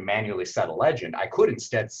 So when you manually set a legend, I could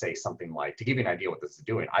instead say something like, to give you an idea what this is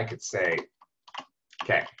doing, I could say,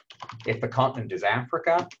 okay, if the continent is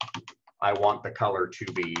Africa, I want the color to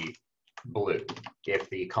be blue. If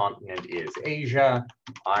the continent is Asia,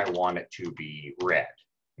 I want it to be red.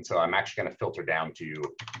 And so I'm actually going to filter down to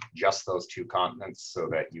just those 2 continents so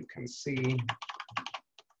that you can see.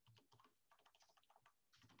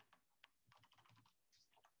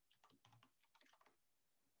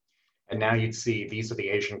 And now you'd see these are the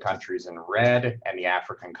Asian countries in red and the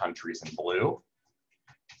African countries in blue.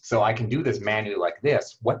 So I can do this manually like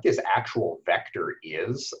this. What this actual vector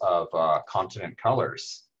is of continent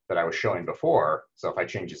colors that I was showing before. So if I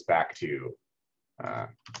change this back to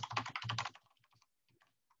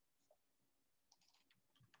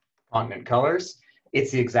continent colors,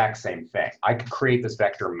 it's the exact same thing. I could create this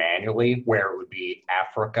vector manually where it would be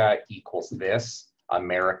Africa equals this,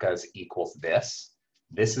 Americas equals this.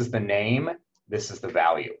 This is the name, this is the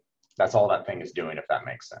value. That's all that thing is doing, if that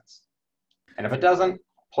makes sense. And if it doesn't,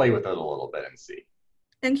 play with it a little bit and see.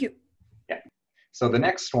 Thank you. Yeah. So the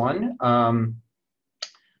next one, a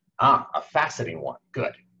faceting one.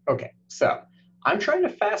 Good. Okay, so I'm trying to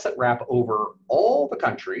facet wrap over all the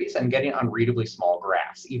countries and getting unreadably small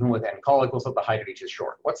graphs, even with n call equals if the height of each is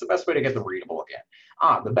short. What's the best way to get them readable again?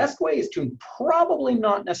 The best way is to probably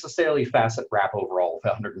not necessarily facet wrap over all of the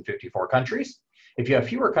 154 countries. If you have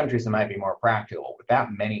fewer countries, it might be more practical. With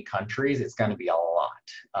that many countries, it's going to be a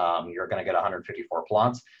lot. You're going to get 154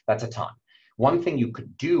 plots. That's a ton. One thing you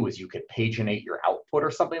could do is you could paginate your output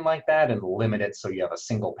or something like that and limit it so you have a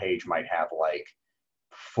single page might have like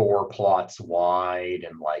 4 plots wide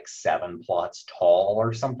and like 7 plots tall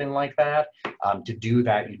or something like that. To do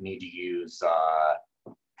that, you'd need to use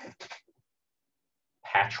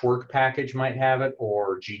Patchwork package might have it,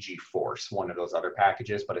 or ggforce, one of those other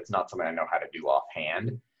packages, but it's not something I know how to do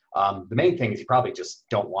offhand. The main thing is you probably just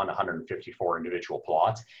don't want 154 individual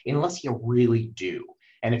plots unless you really do.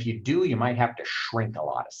 And if you do, you might have to shrink a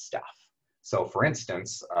lot of stuff. So for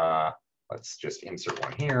instance, let's just insert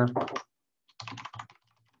one here.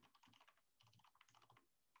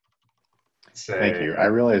 Say, thank you. I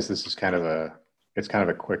realize this is it's kind of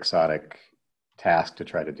a quixotic task to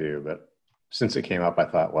try to do, but since it came up, I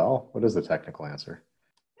thought, well, what is the technical answer?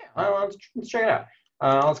 Yeah, let's check it out.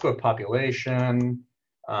 Let's go with population.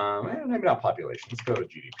 Maybe not population. Let's go to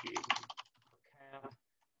GDP.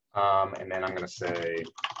 And then I'm going to say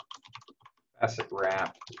facet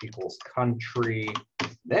wrap equals country.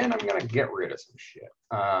 Then I'm going to get rid of some shit.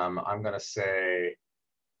 I'm going to say,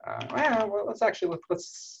 well, let's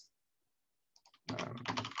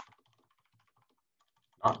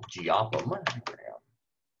not geopum.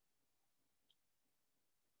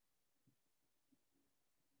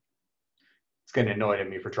 It's going to annoy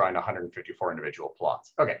me for trying 154 individual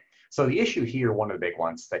plots. Okay, so the issue here, one of the big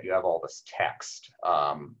ones, that you have all this text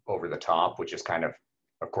over the top, which is kind of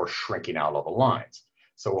course, shrinking out all the lines.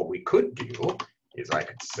 So what we could do is I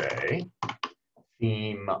could say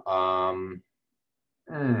theme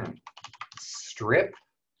strip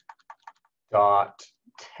dot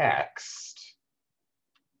text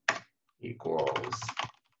equals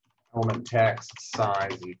element text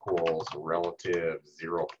size equals relative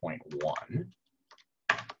 0.1.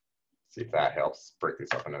 See if that helps break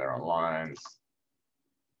these up into their own lines.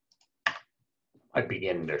 I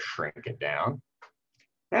begin to shrink it down.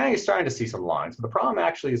 Now you're starting to see some lines, but the problem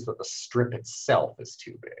actually is that the strip itself is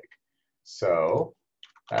too big. So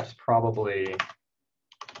that's probably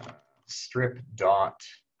strip dot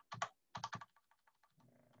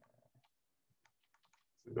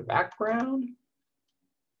the background.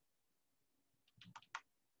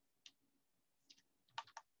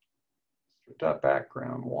 Strip dot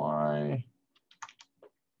background Y.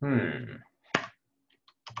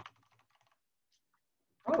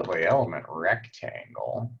 Probably element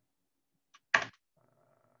rectangle.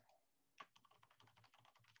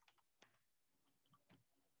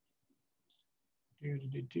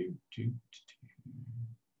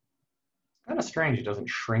 Kind of strange it doesn't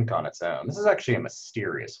shrink on its own. This is actually a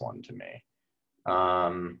mysterious one to me.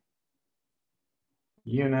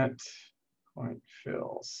 Unit, point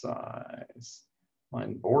fill size,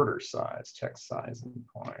 line border size, text size and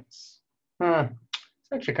points.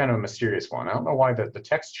 It's actually kind of a mysterious one. I don't know why the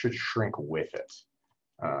text should shrink with it.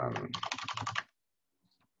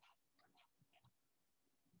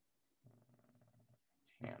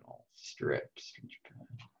 Panel, strips.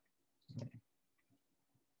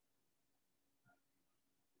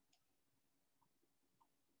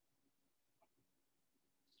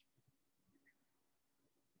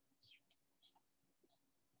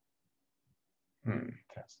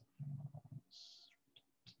 Test.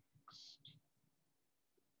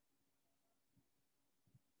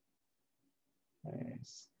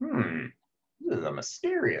 Nice. This is a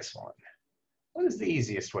mysterious one. What is the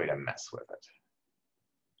easiest way to mess with it?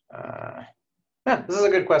 This is a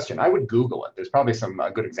good question. I would Google it. There's probably some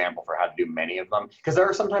good example for how to do many of them, because there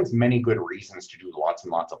are sometimes many good reasons to do lots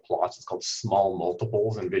and lots of plots. It's called small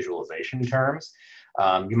multiples in visualization terms.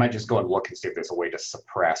 You might just go and look and see if there's a way to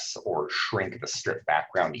suppress or shrink the strip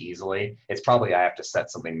background easily. It's probably I have to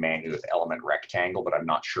set something manually with element rectangle, but I'm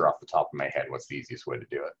not sure off the top of my head what's the easiest way to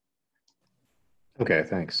do it. Okay,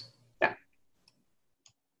 thanks. Yeah.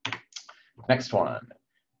 Next one.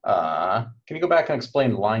 Can you go back and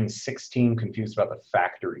explain line 16, confused about the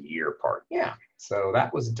factor year part? Yeah, so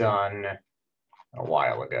that was done a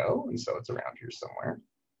while ago, and so it's around here somewhere.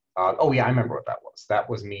 Oh yeah, I remember what that was. That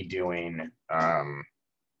was me doing, for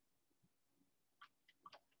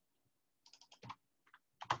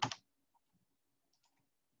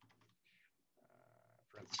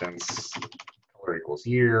instance, color equals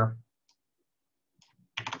year.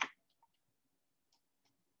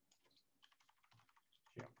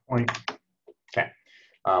 Point. Okay,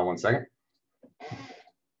 1 second.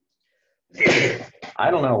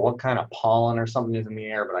 I don't know what kind of pollen or something is in the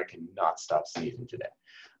air, but I cannot stop sneezing today.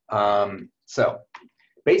 So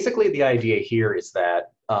basically the idea here is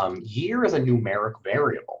that year is a numeric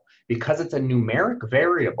variable. Because it's a numeric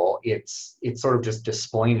variable, it's sort of just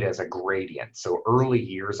displaying it as a gradient. So early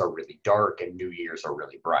years are really dark and new years are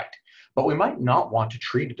really bright. But we might not want to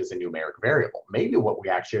treat it as a numeric variable. Maybe what we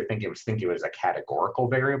actually are thinking of it as a categorical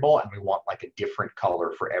variable, and we want like a different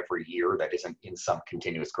color for every year that isn't in some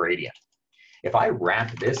continuous gradient. If I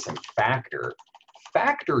wrap this in factor,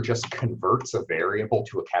 factor just converts a variable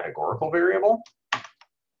to a categorical variable.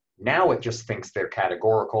 Now it just thinks they're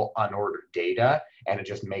categorical, unordered data, and it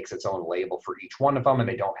just makes its own label for each one of them, and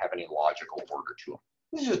they don't have any logical order to them.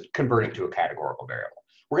 This is just converting to a categorical variable.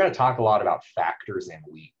 We're going to talk a lot about factors in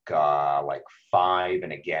week like 5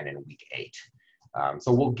 and again in week 8.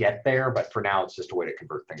 So we'll get there, but for now, it's just a way to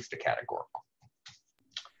convert things to categorical.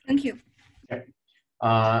 Thank you. Okay.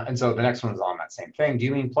 And so the next one is on that same thing. Do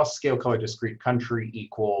you mean plus scale color discrete country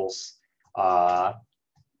equals,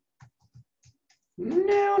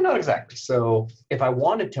 no, not exactly. So if I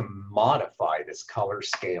wanted to modify this color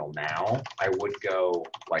scale now, I would go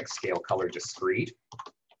like scale color discrete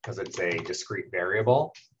because it's a discrete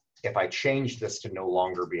variable. If I changed this to no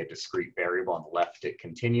longer be a discrete variable and left it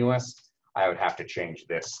continuous, I would have to change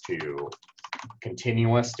this to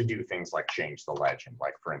continuous to do things like change the legend.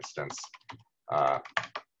 Like for instance,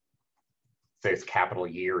 say it's capital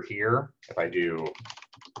year here. If I do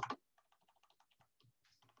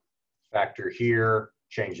factor here,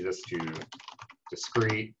 change this to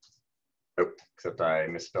discrete. Oh, except I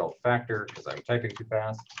misspelled factor because I'm typing too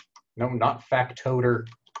fast. No, not factotor.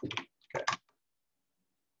 Okay.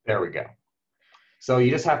 There we go. So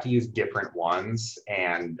you just have to use different ones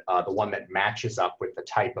and the one that matches up with the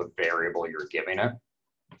type of variable you're giving it.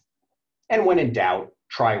 And when in doubt,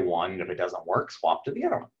 try one. If it doesn't work, swap to the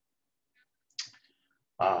other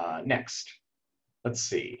one. Next. Let's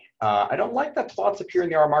see. I don't like that plots appear in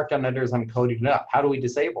the R Markdown editor as I'm coding it up. How do we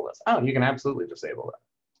disable this? Oh, you can absolutely disable that.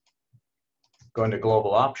 Go into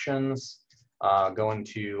Global Options, go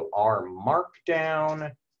into R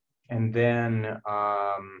Markdown, and then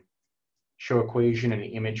show equation and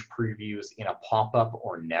image previews in a pop-up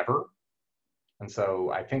or never. And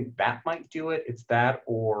so I think that might do it. It's that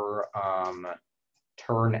or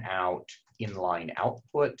turn out inline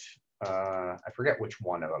output. I forget which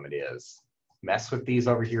one of them it is. Mess with these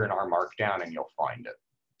over here in R Markdown and you'll find it.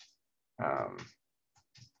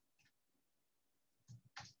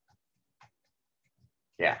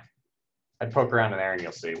 Yeah, I'd poke around in there and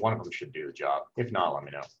you'll see. One of them should do the job. If not, let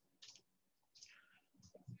me know.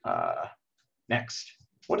 Next,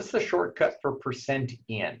 what is the shortcut for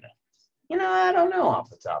 %in? You know, I don't know off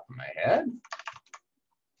the top of my head.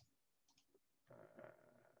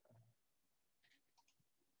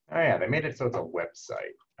 Oh yeah, they made it so it's a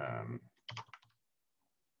website. Let's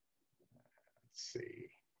see.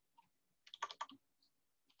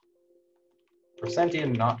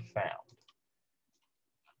 %in not found.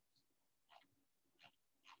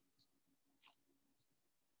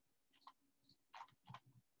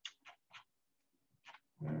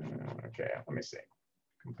 Okay, let me see.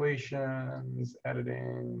 Completions,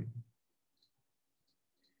 editing,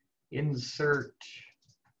 insert,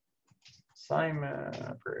 assignment,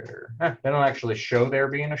 operator. They don't actually show there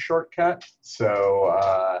being a shortcut, so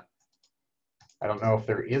I don't know if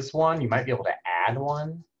there is one. You might be able to add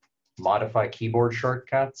one, modify keyboard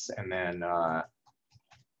shortcuts, and then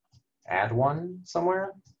add one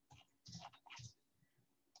somewhere.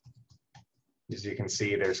 As you can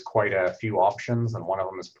see, there's quite a few options, and one of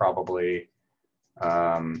them is probably,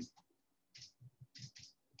 yeah,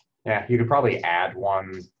 you could probably add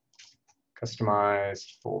one,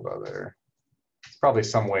 customized, fold other. It's probably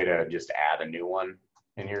some way to just add a new one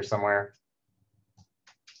in here somewhere.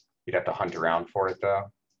 You'd have to hunt around for it though.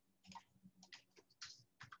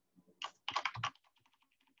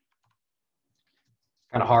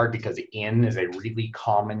 Kind of hard because in is a really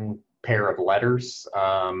common pair of letters.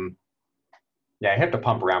 Yeah, I have to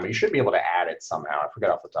pump around, but you should be able to add it somehow. I forgot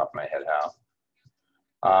off the top of my head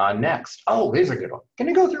how. Next, oh, here's a good one. Can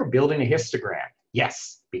you go through building a histogram?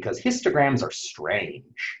 Yes, because histograms are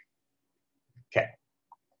strange. Okay.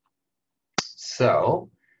 So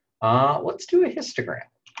let's do a histogram.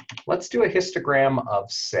 Let's do a histogram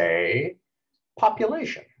of, say,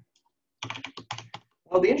 population.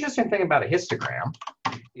 Well, the interesting thing about a histogram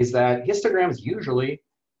is that histograms usually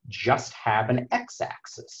just have an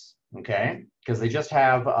x-axis. Okay, because they just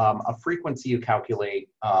have a frequency you calculate,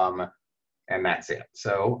 and that's it.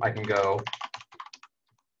 So I can go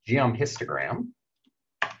geom histogram,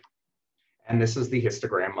 and this is the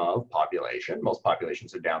histogram of population. Most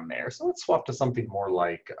populations are down there, so let's swap to something more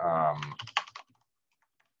like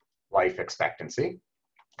life expectancy.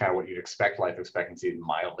 Kind of what you'd expect. Life expectancy is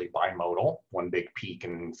mildly bimodal, one big peak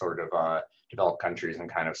in sort of developed countries and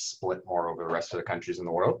kind of split more over the rest of the countries in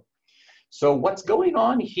the world. So what's going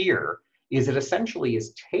on here is it essentially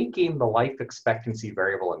is taking the life expectancy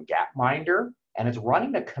variable in Gapminder and it's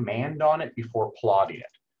running a command on it before plotting it.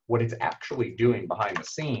 What it's actually doing behind the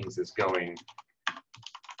scenes is going,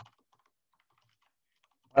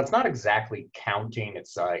 well, it's not exactly counting,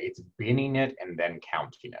 it's binning it and then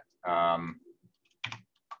counting it. I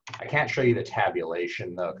can't show you the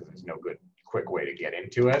tabulation though, because there's no good quick way to get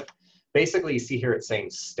into it. Basically, you see here it's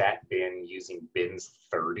saying stat bin using bins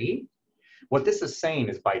 30. What this is saying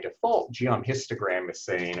is by default, geom histogram is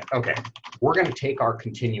saying, okay, we're going to take our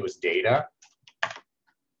continuous data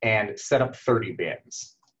and set up 30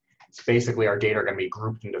 bins. It's basically our data are going to be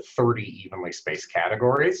grouped into 30 evenly spaced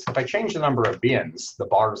categories. If I change the number of bins, the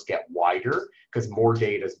bars get wider because more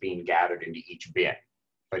data is being gathered into each bin.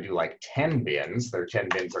 If I do like 10 bins, their 10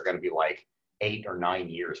 bins are going to be like 8 or 9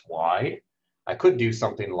 years wide. I could do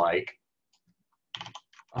something like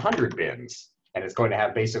 100 bins, and it's going to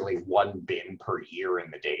have basically 1 bin per year in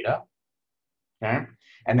the data. Okay?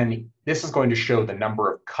 And then this is going to show the number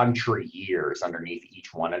of country years underneath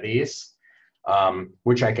each one of these,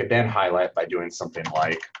 which I could then highlight by doing something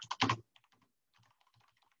like,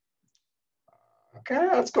 okay,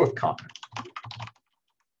 let's go with continent.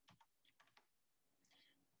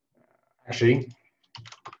 Actually,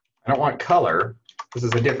 I don't want color. This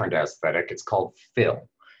is a different aesthetic. It's called fill.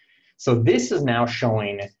 So this is now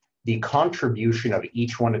showing the contribution of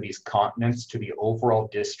each one of these continents to the overall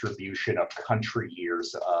distribution of country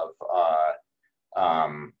years of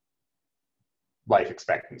life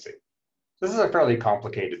expectancy. This is a fairly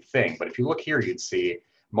complicated thing, but if you look here, you'd see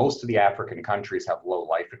most of the African countries have low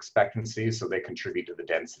life expectancies, so they contribute to the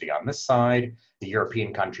density on this side. The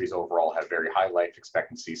European countries overall have very high life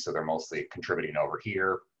expectancies, so they're mostly contributing over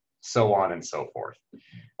here, so on and so forth.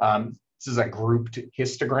 This is a grouped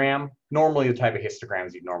histogram. Normally, the type of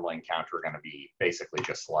histograms you'd normally encounter are going to be basically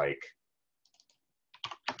just like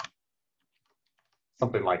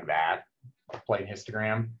something like that, a plain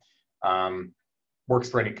histogram.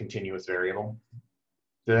 Works for any continuous variable.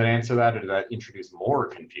 Did that answer that, or did that introduce more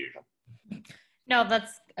confusion? No,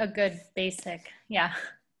 that's a good basic, yeah.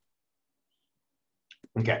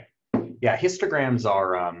 Okay, yeah, histograms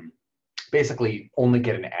are basically only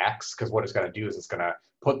get an X, because what it's going to do is it's going to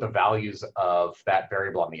put the values of that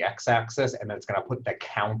variable on the x-axis, and then it's going to put the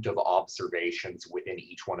count of observations within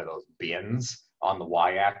each one of those bins on the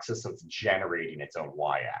y-axis, so it's generating its own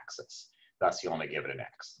y-axis. Thus, you only give it an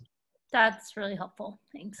X. That's really helpful,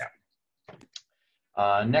 thanks.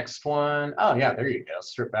 Yeah. Next one, oh yeah, there you go.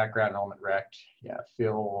 Strip background, element rect. Yeah,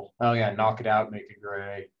 fill, oh yeah, knock it out, make it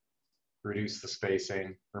gray, reduce the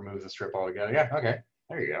spacing, remove the strip altogether. Yeah, okay,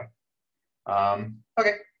 there you go.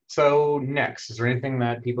 Okay. So next, is there anything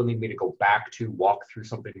that people need me to go back to, walk through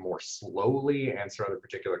something more slowly, answer other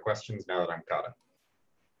particular questions now that I'm caught up?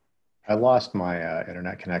 I lost my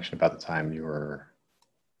internet connection about the time you were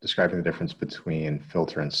describing the difference between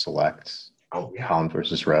filter and select, column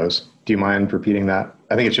versus rows. Do you mind repeating that?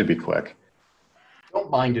 I think it should be quick. Don't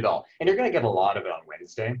mind at all. And you're going to get a lot of it on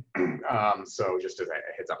Wednesday. So just as a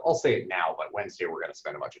heads up, I'll say it now, but Wednesday we're going to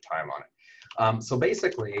spend a bunch of time on it. So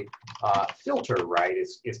basically, filter, right,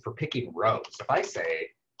 is for picking rows. If I say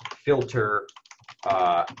filter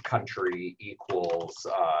country equals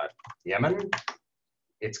Yemen,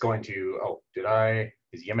 it's going to, oh,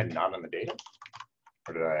 is Yemen not in the data?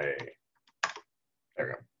 Or did there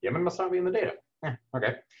we go. Yemen must not be in the data.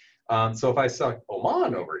 Okay. So if I select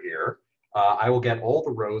Oman over here, I will get all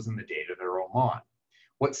the rows in the data that are Oman.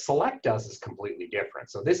 What select does is completely different.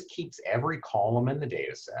 So this keeps every column in the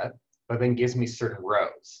data set, but then gives me certain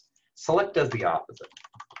rows. Select does the opposite.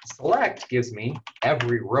 Select gives me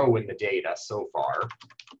every row in the data so far,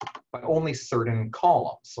 but only certain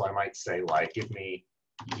columns. So I might say, like, give me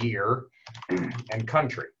year and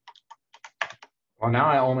country. Well, now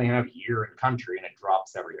I only have year and country, and it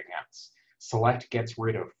drops everything else. Select gets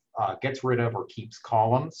rid of or keeps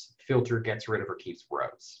columns. Filter gets rid of or keeps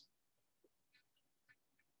rows.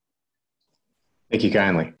 Thank you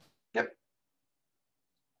kindly. Yep.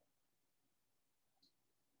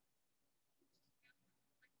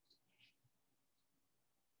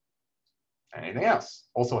 Anything else?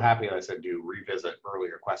 Also happy, as I said, to revisit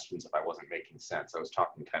earlier questions if I wasn't making sense. I was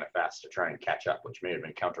talking kind of fast to try and catch up, which may have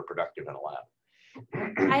been counterproductive in a lab.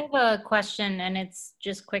 I have a question, and it's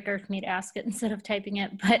just quicker for me to ask it instead of typing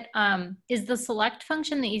it, but is the select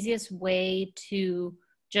function the easiest way to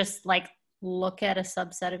just like look at a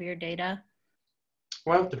subset of your data?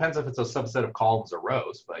 Well, it depends if it's a subset of columns or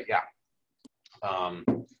rows, but yeah. I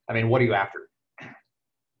mean, what are you after?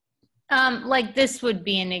 Like this would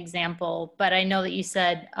be an example, but I know that you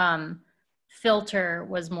said filter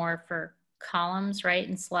was more for columns, right?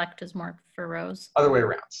 And select is more for rows. Other way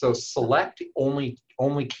around. So select only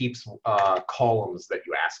keeps columns that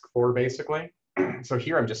you ask for, basically. So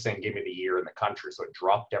here I'm just saying, give me the year and the country. So it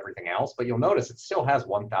dropped everything else, but you'll notice it still has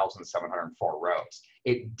 1,704 rows.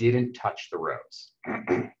 It didn't touch the rows.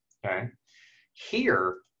 Okay.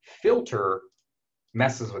 Here, filter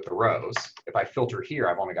messes with the rows. If I filter here,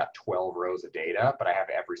 I've only got 12 rows of data, but I have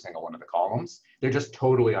every single one of the columns. They're just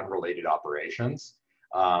totally unrelated operations.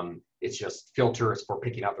 It's just filter is for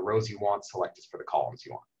picking out the rows you want, select is for the columns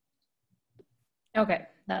you want. Okay,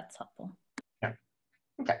 that's helpful. Yeah.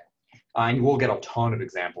 Okay. And we'll get a ton of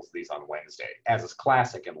examples of these on Wednesday. As is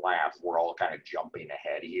classic in labs, we're all kind of jumping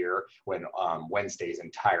ahead here when Wednesday's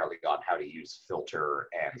entirely on how to use filter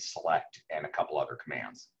and select and a couple other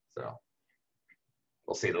commands. So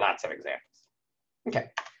we'll see lots of examples. Okay,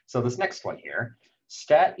 so this next one here,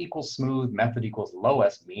 stat equals smooth, method equals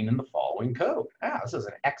lowest mean in the following code. This is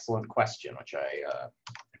an excellent question, which I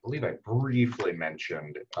believe I briefly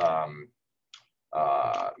mentioned,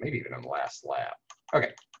 maybe even in the last lab.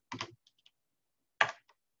 Okay.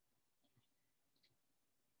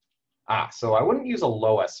 So I wouldn't use a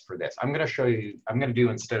lowest for this. I'm going to show you, I'm going to do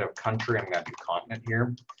instead of country, I'm going to do continent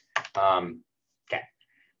here. Okay,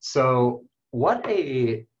 so what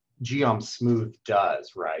a geom smooth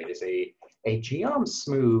does, right, is a geom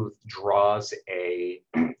smooth draws a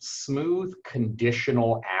smooth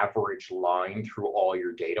conditional average line through all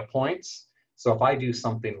your data points. So if I do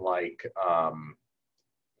something like, I'll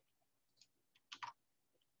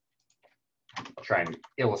try and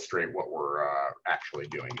illustrate what we're actually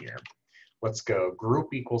doing here. Let's go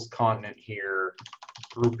group equals continent here,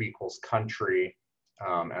 group equals country,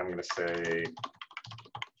 and I'm going to say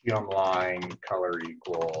geom line color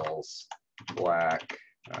equals black,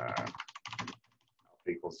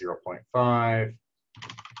 equals 0.5,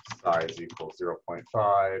 size equals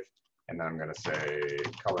 0.5, and then I'm going to say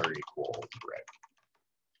color equals red.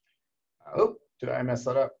 Oh, did I mess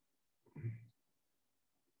that up?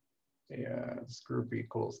 Yeah, group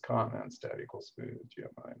equals continent, stat equals smooth,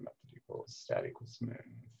 geom line method equals stat equals smooth.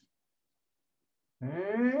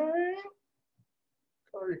 And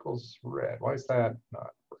color equals red. Why is that not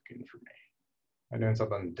working for me? I'm doing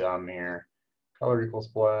something dumb here. Color equals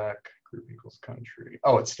black, group equals country.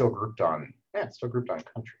 Oh, it's still grouped on, yeah, it's still grouped on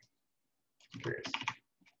country. I'm curious.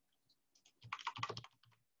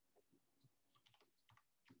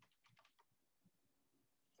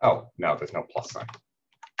 Oh, no, there's no plus sign.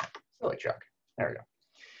 Silly Chuck. There we go.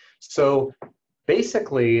 So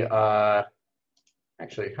basically,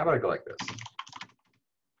 actually, how about I go like this?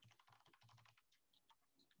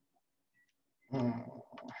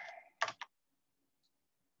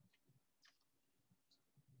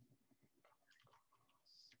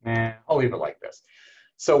 I'll leave it like this.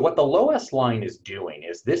 So what the lowest line is doing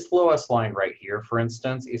is this lowest line right here, for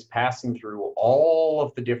instance, is passing through all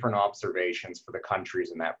of the different observations for the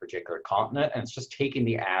countries in that particular continent, and it's just taking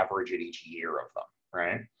the average at each year of them,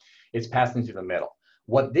 right? It's passing through the middle.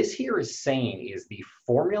 What this here is saying is the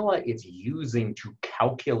formula it's using to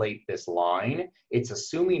calculate this line, it's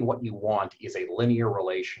assuming what you want is a linear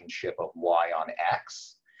relationship of y on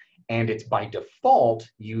x, and it's by default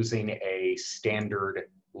using a standard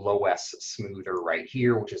lowest smoother right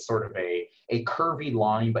here, which is sort of a curvy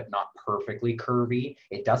line, but not perfectly curvy.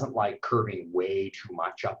 It doesn't like curving way too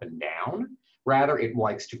much up and down. Rather, it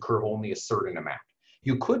likes to curve only a certain amount.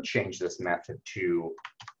 You could change this method to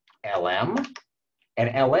LM,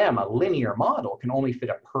 and LM, a linear model, can only fit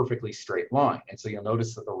a perfectly straight line. And so you'll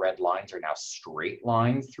notice that the red lines are now straight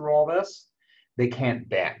lines through all this. They can't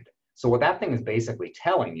bend. So what that thing is basically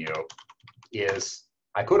telling you is,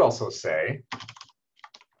 I could also say,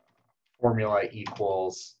 formula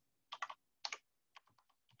equals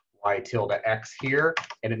y tilde x here,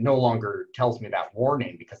 and it no longer tells me that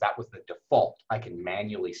warning because that was the default. I can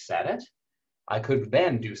manually set it. I could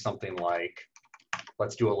then do something like,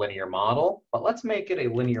 let's do a linear model, but let's make it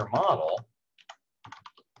a linear model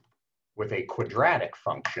with a quadratic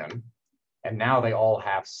function, and now they all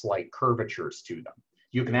have slight curvatures to them.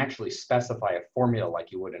 You can actually specify a formula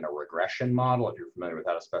like you would in a regression model if you're familiar with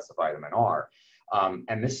how to specify them in R.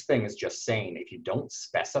 And this thing is just saying if you don't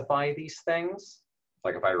specify these things,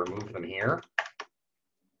 like if I remove them here,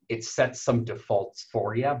 it sets some defaults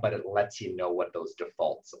for you, but it lets you know what those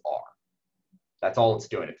defaults are. That's all it's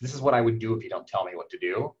doing. This is what I would do if you don't tell me what to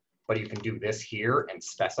do, but you can do this here and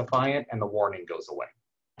specify it and the warning goes away.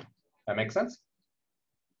 That makes sense?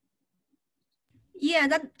 Yeah,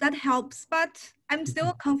 that helps, but I'm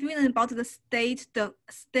still confused about the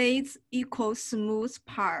states equals smooth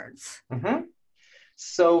parts. Mm-hmm.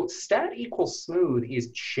 So stat equals smooth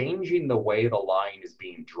is changing the way the line is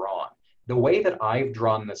being drawn. The way that I've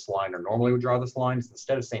drawn this line, or normally would draw this line, is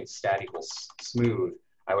instead of saying stat equals smooth,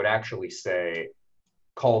 I would actually say,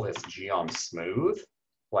 call this geom smooth,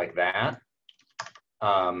 like that.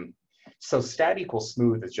 So stat equals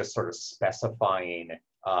smooth is just sort of specifying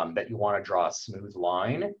that you want to draw a smooth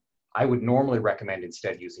line. I would normally recommend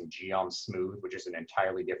instead using geom smooth, which is an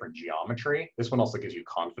entirely different geometry. This one also gives you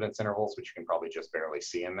confidence intervals, which you can probably just barely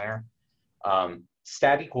see in there.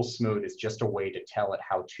 Stat equals smooth is just a way to tell it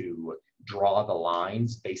how to draw the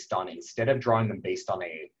lines based on, instead of drawing them based on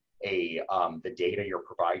the data you're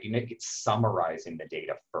providing it, it's summarizing the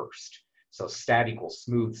data first. So stat equals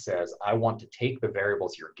smooth says, I want to take the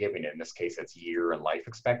variables you're giving it, in this case it's year and life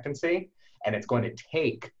expectancy, and it's going to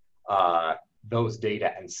take those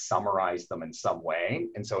data and summarize them in some way.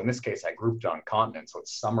 And so in this case, I grouped on continents, so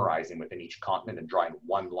it's summarizing within each continent and drawing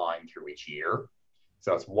one line through each year.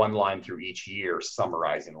 So it's one line through each year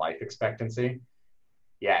summarizing life expectancy.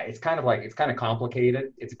 Yeah, it's kind of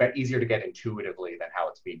complicated. It's a bit easier to get intuitively than how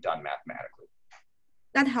it's being done mathematically.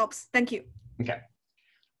 That helps. Thank you. Okay.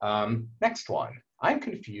 Next one. I'm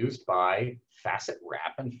confused by facet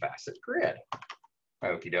wrap and facet grid.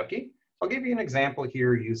 Okie dokie. I'll give you an example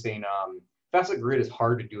here using facet grid is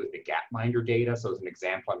hard to do with the Gapminder data. So as an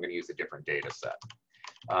example, I'm going to use a different data set.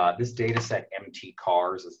 This data set, MT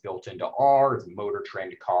cars, is built into R. It's motor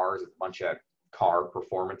trend cars. It's a bunch of car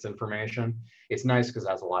performance information. It's nice because it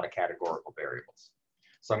has a lot of categorical variables.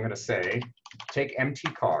 So I'm going to say, take MT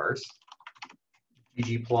cars,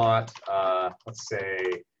 ggplot, let's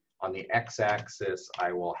say on the x-axis,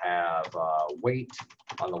 I will have weight.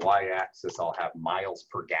 On the y-axis, I'll have miles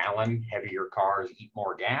per gallon. Heavier cars eat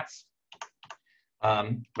more gas.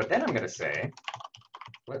 But then I'm going to say,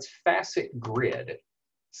 let's facet grid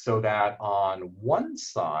so that on one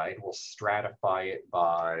side, we'll stratify it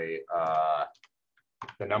by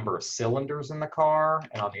the number of cylinders in the car,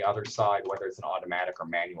 and on the other side, whether it's an automatic or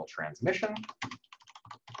manual transmission.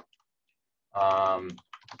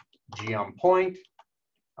 G on point.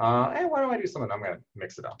 And why don't I do something? I'm going to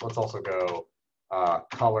mix it up. Let's also go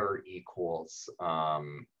color equals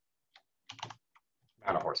amount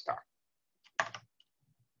of horsepower.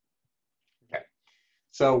 Okay.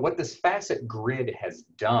 So what this facet grid has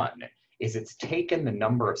done is it's taken the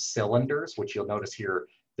number of cylinders, which you'll notice here,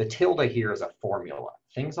 the tilde here is a formula.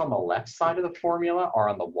 Things on the left side of the formula are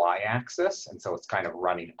on the y-axis, and so it's kind of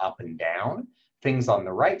running up and down. Things on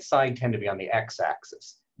the right side tend to be on the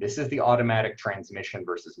x-axis. This is the automatic transmission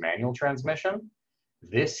versus manual transmission.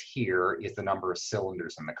 This here is the number of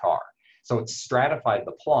cylinders in the car. So it's stratified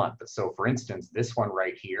the plot. So for instance, this one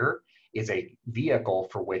right here is a vehicle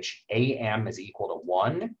for which AM is equal to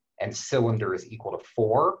 1 and cylinder is equal to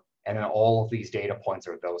 4. And then all of these data points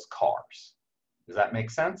are those cars. Does that make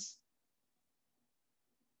sense?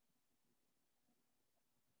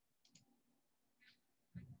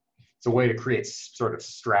 It's a way to create sort of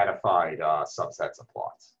stratified subsets of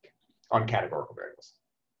plots on categorical variables.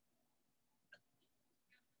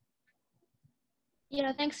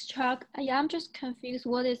 Yeah, thanks, Chuck. Yeah, I'm just confused.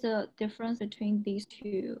 What is the difference between these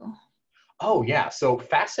two? Oh, yeah. So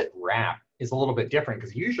facet wrap is a little bit different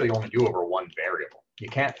because you usually only do over one variable. You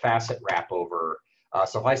can't facet wrap over.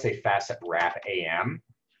 So if I say facet wrap AM,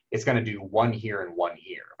 it's going to do one here and one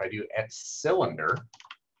here. If I do X cylinder,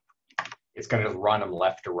 it's going to just run them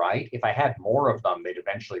left to right. If I had more of them, they'd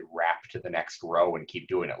eventually wrap to the next row and keep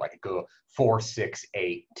doing it. Like it go 4, 6,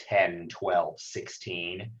 8, 10, 12,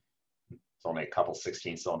 16. It's only a couple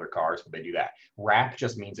 16-cylinder cars, but they do that. Wrap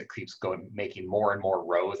just means it keeps going, making more and more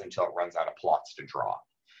rows until it runs out of plots to draw.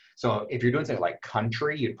 So if you're doing something like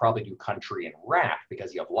country, you'd probably do country and wrap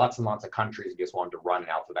because you have lots and lots of countries. You just want to run in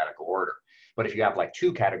alphabetical order. But if you have like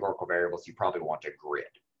 2 categorical variables, you probably want a grid.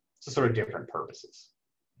 So sort of different purposes.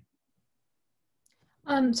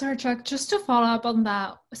 Sorry, Chuck, just to follow up on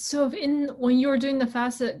that. So when you're doing the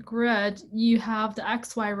facet grid, you have the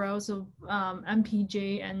XY rows of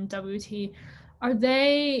MPG and WT. Are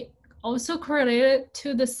they also correlated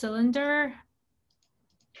to the cylinder?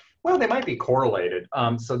 Well, they might be correlated.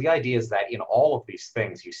 So the idea is that in all of these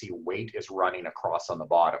things, you see weight is running across on the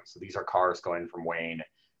bottom. So these are cars going from weighing,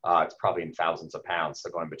 it's probably in thousands of pounds, so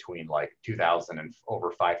going between like 2,000 and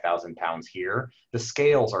over 5,000 pounds here. The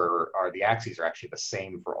scales the axes are actually the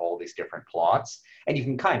same for all these different plots. And you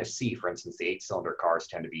can kind of see, for instance, the 8-cylinder cars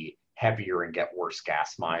tend to be heavier and get worse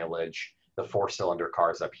gas mileage. The 4-cylinder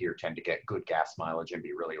cars up here tend to get good gas mileage and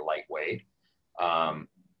be really lightweight.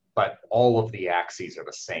 But all of the axes are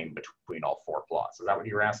the same between all 4 plots. Is that what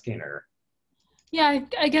you were asking, or? Yeah,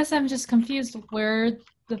 I guess I'm just confused where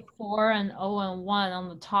the 4 and 0 and 1 on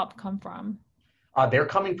the top come from. They're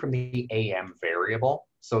coming from the AM variable.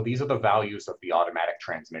 So these are the values of the automatic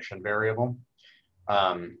transmission variable.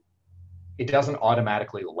 It doesn't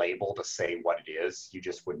automatically label to say what it is. You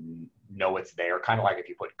just would know it's there. Kind of like if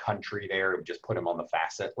you put country there, it would just put them on the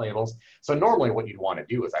facet labels. So normally what you'd want to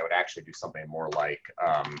do is I would actually do something more like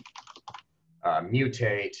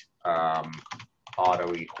mutate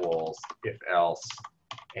auto equals if else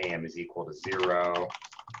AM is equal to 0.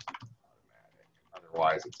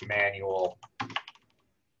 Otherwise it's manual.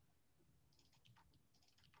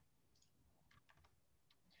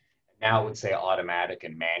 Now it would say automatic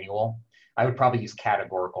and manual. I would probably use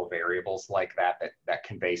categorical variables like that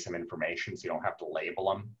convey some information so you don't have to label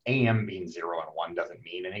them. AM being 0 and 1 doesn't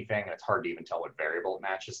mean anything, and it's hard to even tell what variable it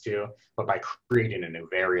matches to. But by creating a new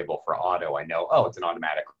variable for auto, I know, oh, it's an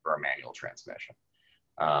automatic or a manual transmission.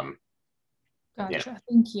 Gotcha. Yeah.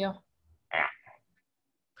 Thank you.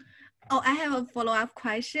 Oh, I have a follow-up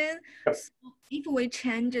question. Yep. So if we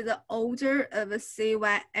change the order of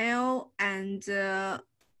CYL and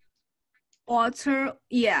author,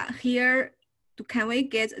 yeah, here, can we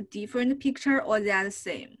get a different picture or they are the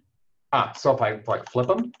same? So if I like flip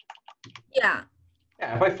them? Yeah.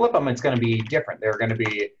 Yeah, if I flip them, it's going to be different. They're going to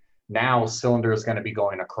be, now cylinder is going to be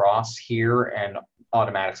going across here and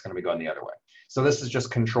automatic is going to be going the other way. So this is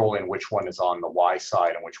just controlling which one is on the Y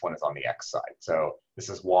side and which one is on the X side. So this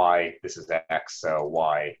is Y, this is X, so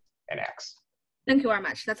Y and X. Thank you very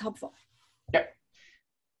much. That's helpful. Yep.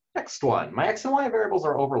 Next one. My X and Y variables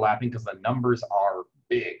are overlapping because the numbers are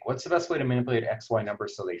big. What's the best way to manipulate X, Y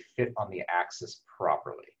numbers so they fit on the axis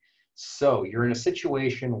properly? So you're in a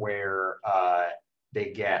situation where they're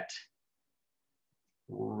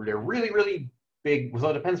really, really big. So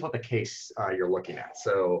it depends what the case you're looking at.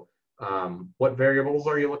 So what variables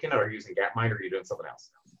are you looking at? Are you using Gapminder or are you doing something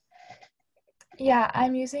else? Yeah,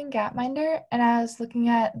 I'm using Gapminder, and I was looking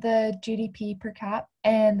at the GDP per cap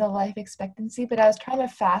and the life expectancy, but I was trying to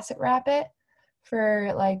facet wrap it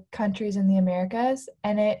for like countries in the Americas,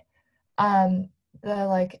 and it the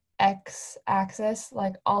like x-axis,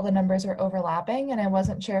 like all the numbers are overlapping, and I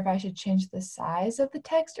wasn't sure if I should change the size of the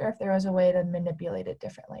text or if there was a way to manipulate it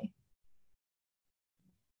differently.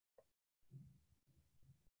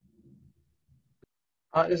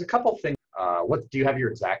 There's a couple things. What do you have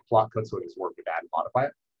your exact plot code so it is work with that and modify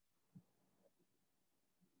it?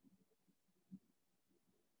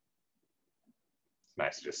 It's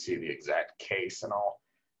nice to just see the exact case and I'll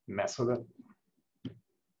mess with it.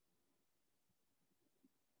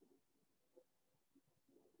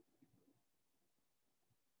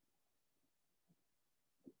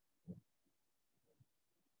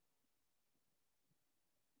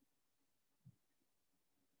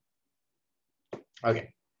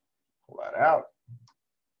 Okay, pull that out.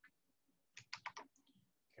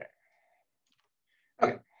 Okay.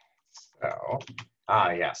 Okay, so,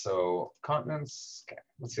 yeah, so continents, okay,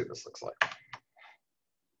 let's see what this looks like.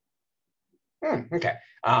 Okay,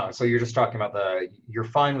 so you're just talking about you're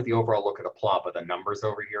fine with the overall look of the plot, but the numbers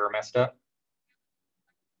over here are messed up?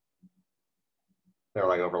 They're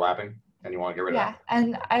like overlapping, and you want to get rid of that? Yeah,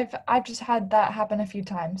 and I've just had that happen a few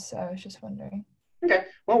times, so I was just wondering. Okay,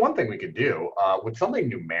 well, one thing we could do, with something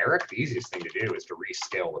numeric, the easiest thing to do is to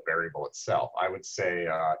rescale the variable itself. I would say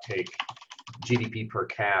take GDP per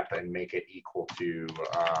cap and make it equal to,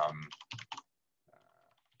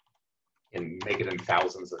 and make it in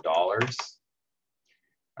thousands of dollars.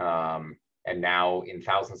 And now in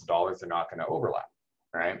thousands of dollars, they're not going to overlap,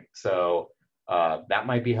 right? So that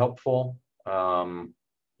might be helpful.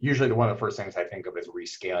 Usually one of the first things I think of is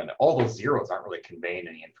rescaling. All those zeros aren't really conveying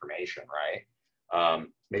any information, right?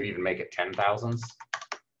 Maybe even make it 10,000s.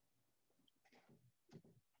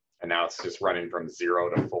 And now it's just running from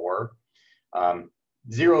 0 to 4.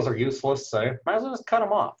 Zeros are useless, so might as well just cut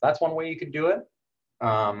them off. That's one way you could do it.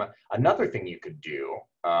 Another thing you could do,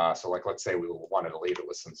 so like let's say we wanted to leave it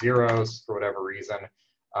with some zeros for whatever reason.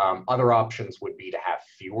 Other options would be to have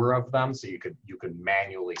fewer of them, so you could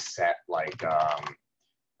manually set like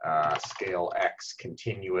scale X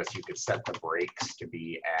continuous. You could set the breaks to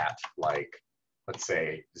be at like, let's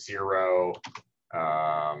say 0,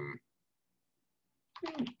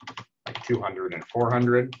 like 200 and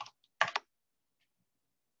 400.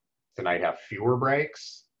 So now you have fewer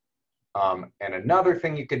breaks. And another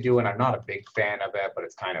thing you could do, and I'm not a big fan of it, but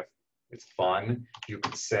it's fun. You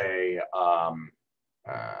could say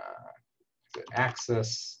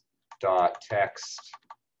axis dot text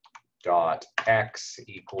dot x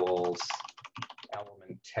equals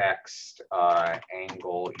element text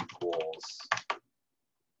angle equals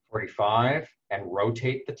 45 and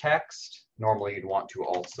rotate the text. Normally you'd want to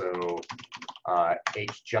also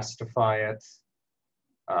h justify it.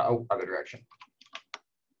 Other direction.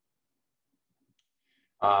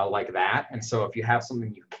 Like that. And so if you have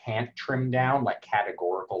something you can't trim down, like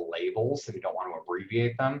categorical labels, and you don't want to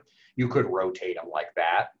abbreviate them, you could rotate them like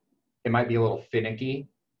that. It might be a little finicky,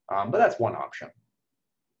 but that's one option.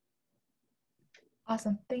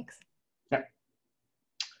 Awesome, thanks. Yeah.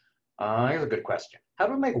 Here's a good question. How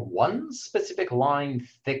do we make one specific line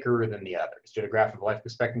thicker than the others? Did a graph of life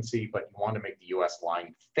expectancy, but you want to make the US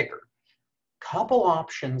line thicker. Couple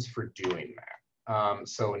options for doing that.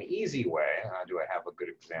 So an easy way, do I have a good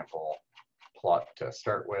example plot to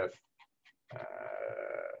start with?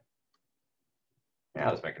 Yeah,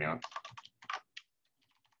 let's make a new one.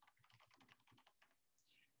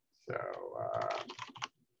 So,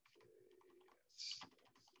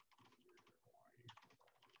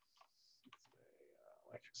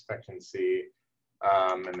 life expectancy,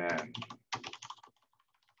 and then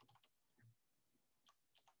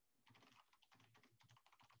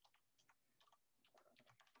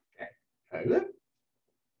okay.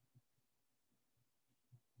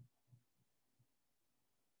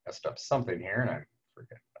 Messed up something here, and I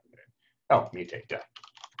forget. Oh, mutate, duh.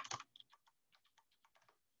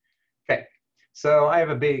 Okay, so I have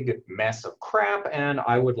a big mess of crap, and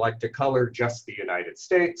I would like to color just the United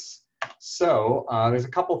States. So there's a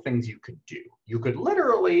couple things you could do. You could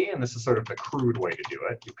literally, and this is sort of the crude way to do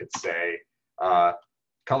it, you could say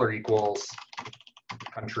color equals,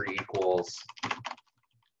 country equals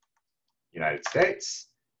United States.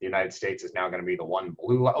 The United States is now going to be the one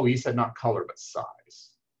blue. Oh, you said not color, but size.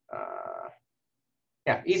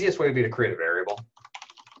 Yeah, easiest way would be to create a variable.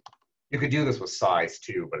 You could do this with size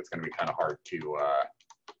too, but it's going to be kind of hard to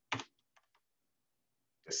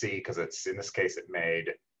see because it's, in this case, it made,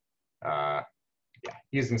 yeah,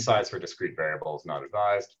 using size for discrete variable is not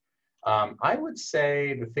advised. I would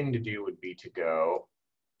say the thing to do would be to go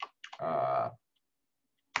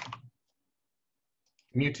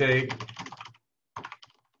mutate,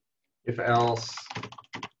 if else,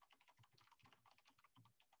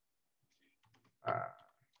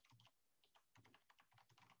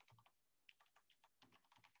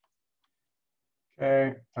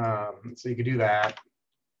 okay, so you could do that.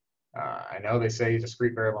 I know they say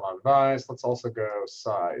discrete variable not advised. Let's also go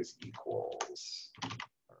size equals,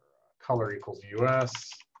 color equals US.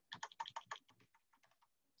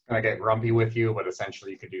 I get grumpy with you, but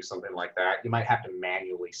essentially you could do something like that. You might have to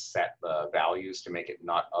manually set the values to make it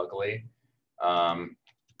not ugly. In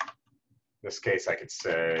this case, I could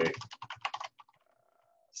say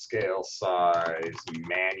scale size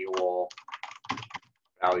manual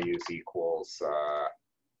values equals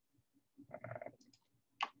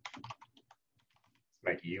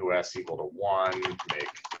make US equal to 1, make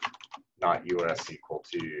not US equal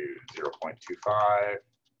to 0.25,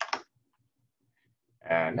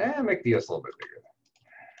 and make the US a little bit bigger.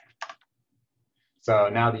 So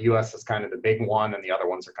now the US is kind of the big one, and the other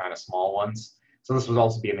ones are kind of small ones. So this would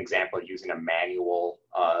also be an example of using a manual,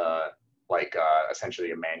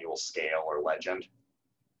 essentially a manual scale or legend.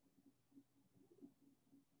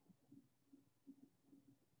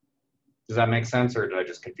 Does that make sense, or did I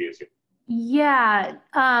just confuse you? Yeah,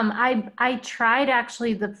 I tried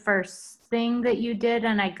actually the first thing that you did,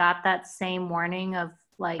 and I got that same warning of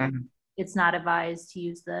like, it's not advised to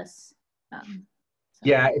use this.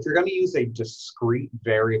 Yeah, if you're going to use a discrete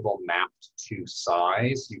variable mapped to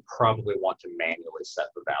size, you probably want to manually set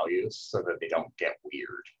the values so that they don't get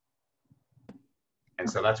weird. And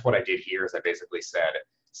so that's what I did here is I basically said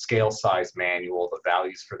scale size manual, the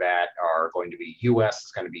values for that are going to be US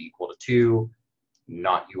is going to be equal to 2,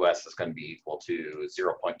 not US is going to be equal to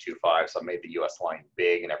 0.25. So I made the US line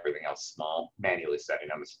big and everything else small. Manually setting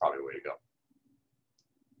them is probably the way to go.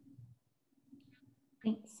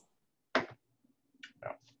 Thanks.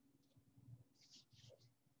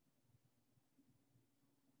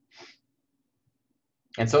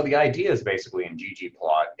 And so the idea is basically in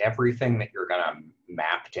ggplot, everything that you're going to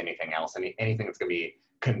map to anything else, anything that's going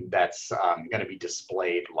to be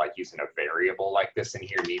displayed like using a variable like this in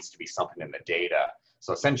here needs to be something in the data.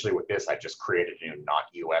 So essentially with this, I just created a new not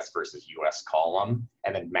US versus US column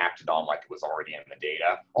and then mapped it on like it was already in the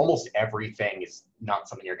data. Almost everything is not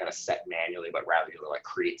something you're going to set manually, but rather you like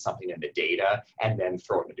create something in the data and then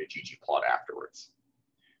throw it into ggplot afterwards.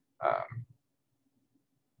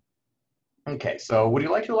 Okay, so would you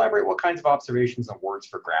like to elaborate what kinds of observations and words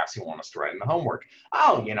for graphs you want us to write in the homework?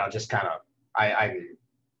 Oh, you know, just kind of,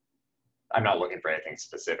 I'm not looking for anything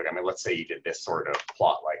specific. I mean, let's say you did this sort of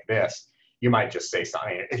plot like this. You might just say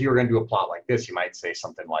something, if you were going to do a plot like this, you might say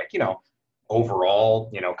something like, you know, overall,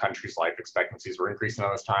 you know, countries' life expectancies were increasing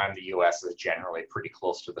all this time. The US is generally pretty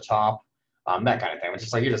close to the top. That kind of thing. It's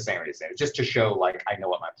just like, you're just saying what you're saying. Just to show, like, I know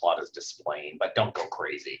what my plot is displaying, but don't go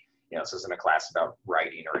crazy. You know, this isn't a class about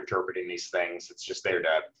writing or interpreting these things. It's just there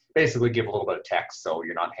to basically give a little bit of text so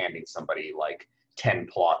you're not handing somebody like 10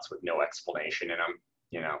 plots with no explanation in them.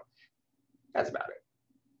 You know, that's about it.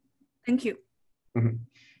 Thank you.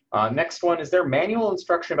 Next one, is there manual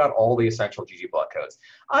instruction about all the essential ggplot codes?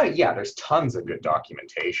 Yeah, there's tons of good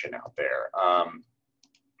documentation out there.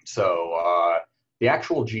 The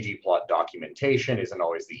actual ggplot documentation isn't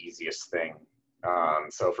always the easiest thing.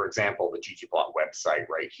 So for example, the ggplot website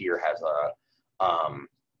right here has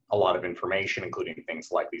a lot of information, including things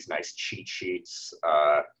like these nice cheat sheets,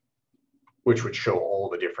 which would show all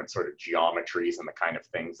the different sort of geometries and the kind of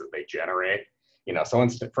things that they generate. You know, so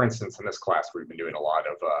for instance, in this class, we've been doing a lot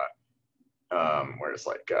of, where's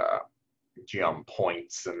like geom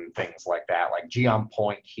points and things like that. Like geom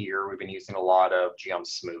point here, we've been using a lot of. Geom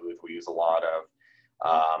smooth, we use a lot of.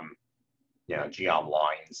 You know, geom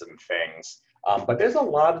lines and things. But there's a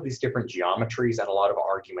lot of these different geometries and a lot of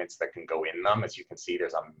arguments that can go in them. As you can see,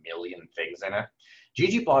 there's a million things in it.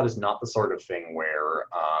 ggplot is not the sort of thing where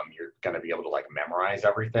you're going to be able to like memorize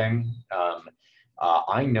everything.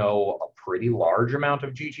 I know a pretty large amount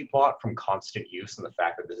of ggplot from constant use and the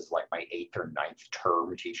fact that this is like my 8th or 9th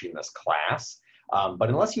term teaching this class. But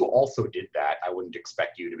unless you also did that, I wouldn't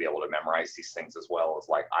expect you to be able to memorize these things as well as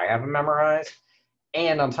like I have them memorized.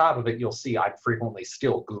 And on top of it, you'll see I'm frequently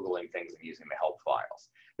still Googling things and using the help files.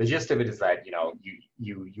 The gist of it is that, you know,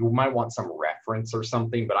 you might want some reference or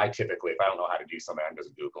something, but I typically, if I don't know how to do something, I'm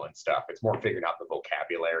just Googling stuff. It's more figuring out the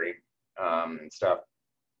vocabulary and stuff.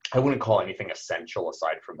 I wouldn't call anything essential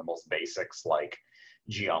aside from the most basics like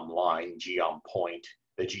geom line, geom point,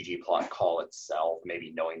 the ggplot call itself,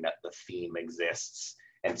 maybe knowing that the theme exists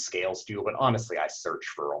and scales do. But honestly, I search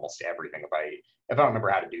for almost everything. If I don't remember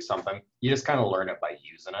how to do something, you just kind of learn it by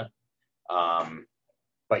using it.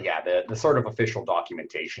 But yeah, the sort of official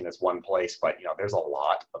documentation is one place, but you know, there's a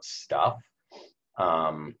lot of stuff.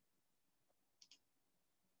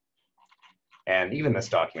 And even this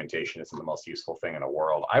documentation isn't the most useful thing in the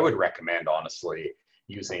world. I would recommend, honestly,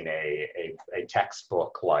 using a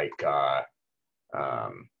textbook like,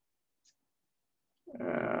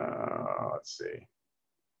 let's see.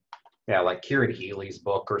 Yeah, like Kieran Healy's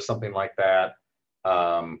book or something like that.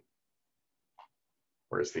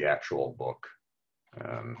 Where's the actual book?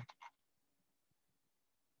 On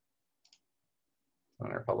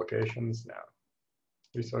our publications? No.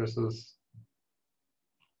 Resources?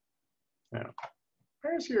 No.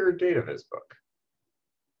 Where's your DataViz book?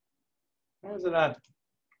 Where is it at?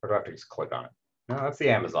 Or do I have to just click on it? No, that's the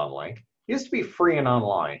Amazon link. It used to be free and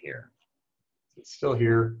online here. It's still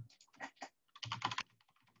here.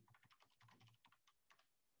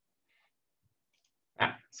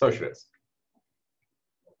 Ah, so it is.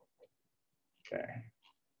 Okay.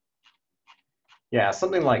 Yeah,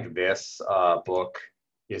 something like this book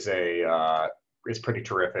is is pretty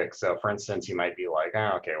terrific. So for instance, you might be like,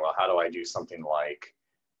 oh, okay, well, how do I do something like,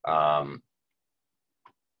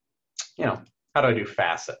 you know, how do I do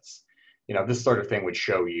facets? You know, this sort of thing would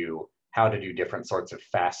show you how to do different sorts of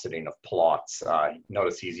faceting of plots.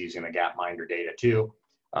 Notice he's using the Gapminder data too.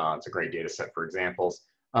 It's a great data set for examples.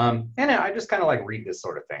 And I just kind of like read this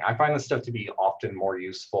sort of thing. I find this stuff to be often more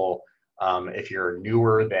useful if you're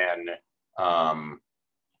newer than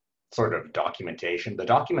sort of documentation. The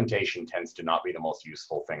documentation tends to not be the most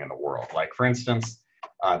useful thing in the world. Like for instance,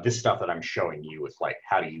 this stuff that I'm showing you is like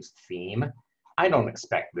how to use theme. I don't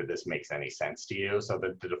expect that this makes any sense to you. So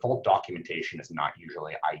the default documentation is not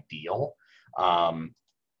usually ideal.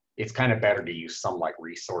 It's kind of better to use some like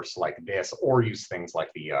resource like this or use things like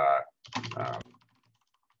the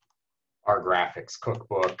our graphics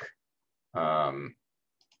cookbook,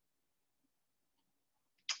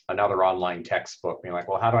 another online textbook, being like,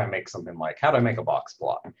 well, how do I make something like, how do I make a box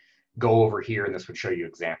plot? Go over here and this would show you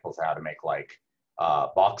examples of how to make like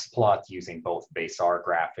box plots using both base R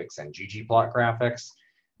graphics and ggplot graphics.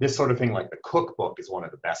 This sort of thing, like the cookbook, is one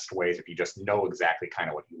of the best ways if you just know exactly kind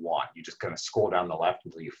of what you want. You just kind of scroll down the left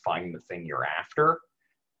until you find the thing you're after,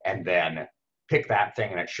 and then pick that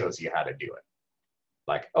thing and it shows you how to do it.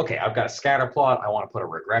 Like, okay, I've got a scatter plot. I want to put a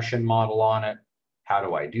regression model on it. How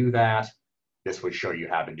do I do that? This would show you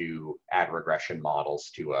how to add regression models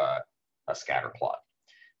to a scatter plot.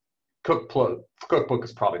 Cookbook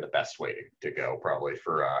is probably the best way to go, probably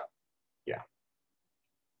for, yeah.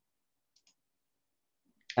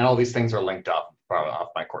 And all these things are linked up off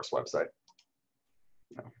my course website.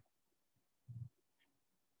 Yeah.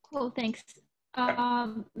 Cool, thanks.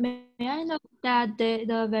 May I know that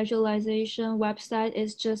the visualization website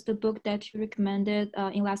is just the book that you recommended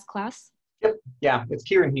in last class? Yep, yeah, it's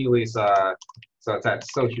Kieran Healy's, so it's at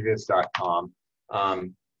sociaviz.com. Oh,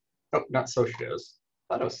 not Sociaviz.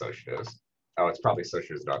 I thought it was Sociaviz. Oh, it's probably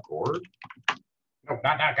sociaviz.org. No,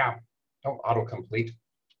 not .gov. Don't autocomplete.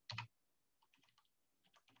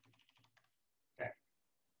 Okay.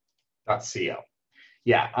 .co.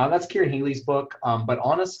 Yeah, that's Kieran Healy's book. But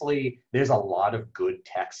honestly, there's a lot of good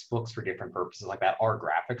textbooks for different purposes like that. Our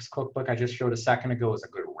graphics cookbook I just showed a second ago is a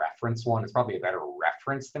good reference one. It's probably a better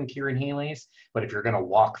reference than Kieran Healy's. But if you're going to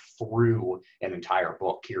walk through an entire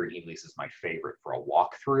book, Kieran Healy's is my favorite for a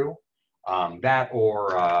walkthrough. That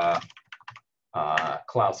or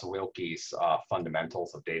Klaus Wilke's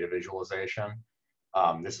Fundamentals of Data Visualization.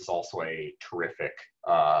 This is also a terrific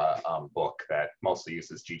book that mostly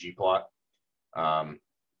uses ggplot.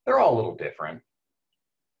 They're all a little different.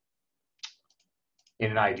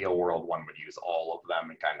 In an ideal world, one would use all of them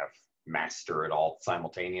and kind of master it all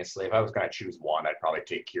simultaneously. If I was going to choose one, I'd probably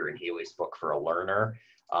take Kieran Healy's book for a learner.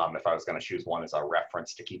 If I was going to choose one as a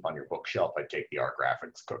reference to keep on your bookshelf, I'd take the Art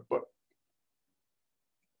Graphics Cookbook.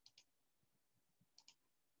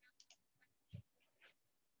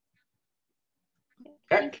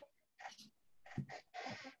 Okay.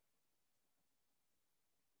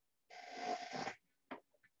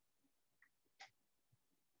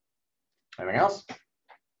 Anything else?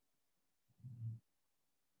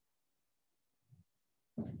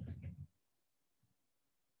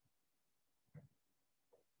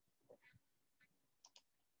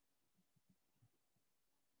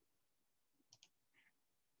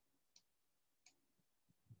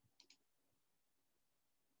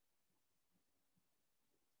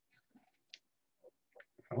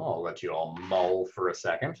 I'll let you all mull for a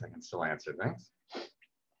second. I can still answer things.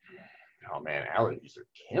 Oh man, allergies are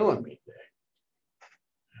killing me today.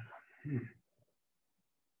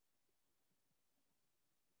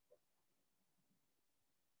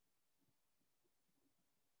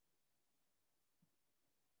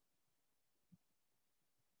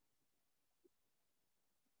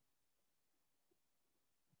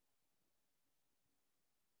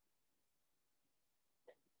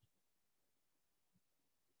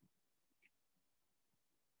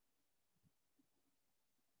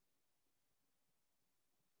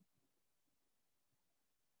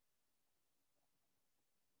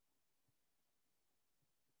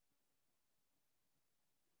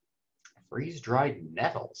 Freeze-dried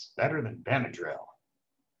nettles, better than Benadryl.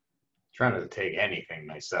 Trying to take anything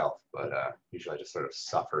myself, but usually I just sort of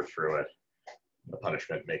suffer through it. The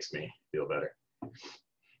punishment makes me feel better.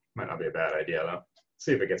 Might not be a bad idea though.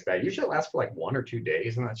 See if it gets bad. Usually it lasts for like 1 or 2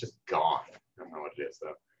 days and that's just gone. I don't know what it is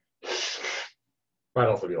though. Might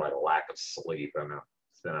also be like a lack of sleep. I don't know.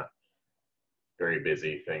 It's been a very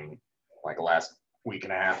busy thing, like the last week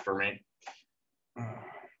and a half for me.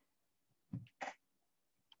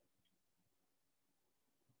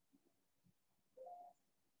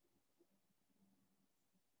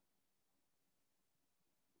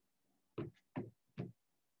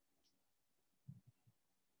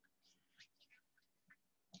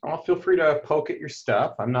 Well, feel free to poke at your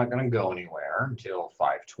stuff. I'm not going to go anywhere until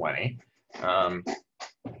 5:20.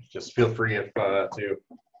 Just feel free if, to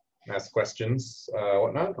ask questions,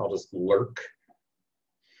 whatnot. I'll just lurk.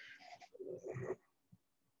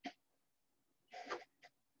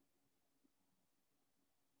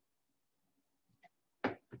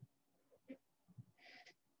 You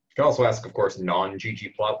can also ask, of course,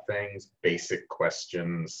 non-ggplot things, basic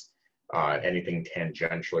questions. Anything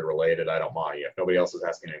tangentially related, I don't mind. If nobody else is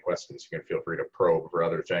asking any questions, you can feel free to probe for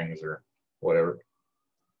other things or whatever.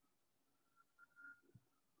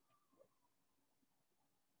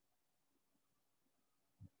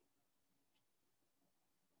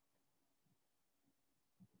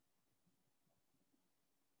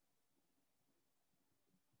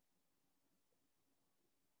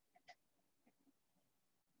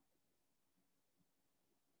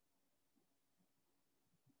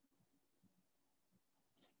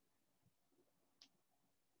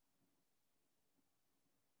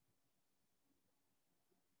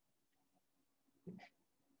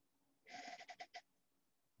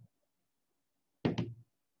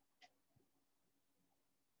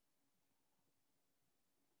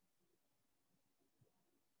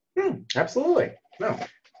 Absolutely. No,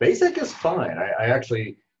 basic is fine. I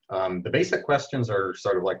actually, the basic questions are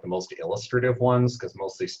sort of like the most illustrative ones because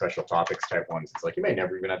mostly special topics type ones, it's like you may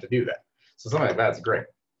never even have to do that. So something like that's great.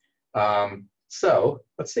 So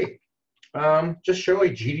let's see. Just show a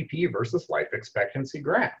GDP versus life expectancy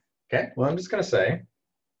graph. Okay, well, I'm just going to say,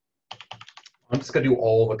 I'm just going to do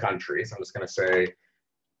all the countries. I'm just going to say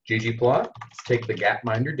ggplot. Let's take the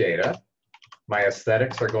Gapminder data. My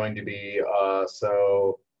aesthetics are going to be,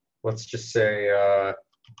 so let's just say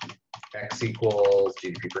X equals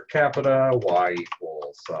GDP per capita, Y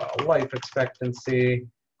equals life expectancy.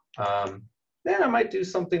 Then I might do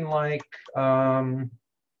something like, yeah,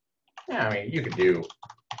 I mean, you could do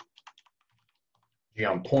G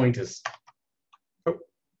on point is, oh,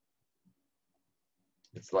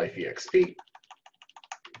 it's life EXP.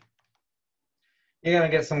 You're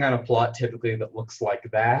going to get some kind of plot typically that looks like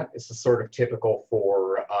that. This is sort of typical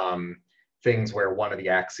for things where one of the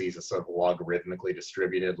axes is sort of logarithmically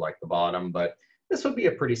distributed like the bottom, but this would be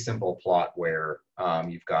a pretty simple plot where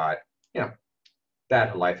you've got, you know,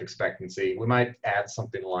 that and life expectancy. We might add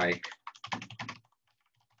something like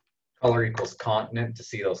color equals continent to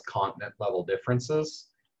see those continent level differences.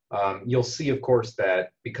 You'll see, of course,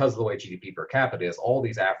 that because of the way GDP per capita is, all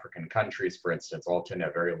these African countries, for instance, all tend to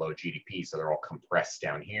have very low GDP, so they're all compressed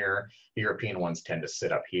down here. The European ones tend to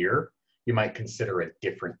sit up here. You might consider a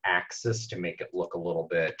different axis to make it look a little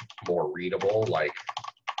bit more readable, like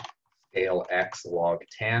scale x log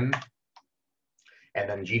 10. And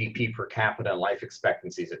then GDP per capita and life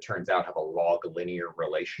expectancies, it turns out, have a log linear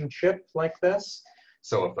relationship like this.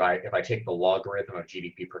 So if I take the logarithm of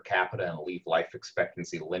GDP per capita and leave life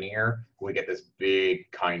expectancy linear, we get this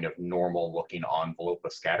big kind of normal looking envelope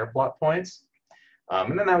of scatter plot points.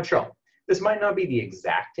 And then that would show. This might not be the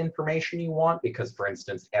exact information you want because, for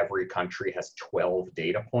instance, every country has 12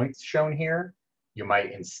 data points shown here. You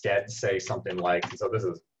might instead say something like, so this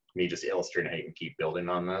is me just illustrating how you can keep building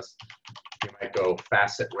on this. You might go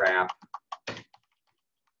facet wrap.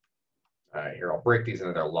 Here, I'll break these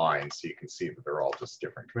into their lines so you can see that they're all just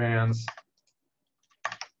different commands.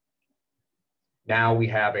 Now we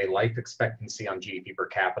have a life expectancy on GDP per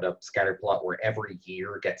capita scatter plot where every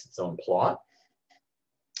year gets its own plot.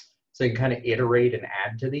 So you can kind of iterate and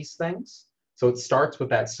add to these things. So it starts with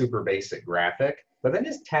that super basic graphic, but then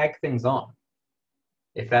just tag things on.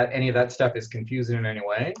 If any of that stuff is confusing in any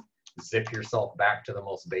way, zip yourself back to the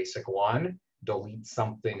most basic one, delete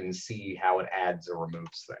something, and see how it adds or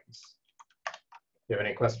removes things. Do you have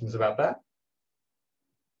any questions about that?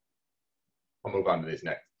 I'll move on to these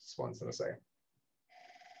next ones in a second.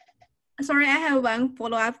 Sorry, I have one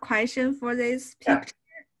follow-up question for this picture.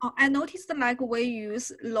 I noticed like we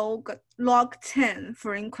use log 10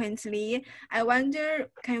 frequently. I wonder,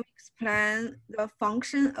 can you explain the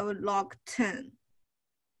function of log 10?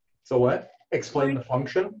 So what? Explain the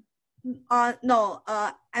function? No,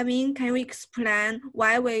 I mean, can you explain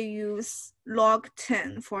why we use log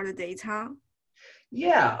 10 for the data?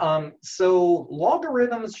 Yeah, so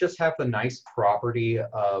logarithms just have the nice property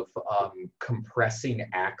of compressing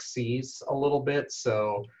axes a little bit.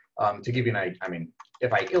 So to give you an idea, I mean,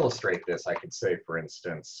 if I illustrate this, I could say, for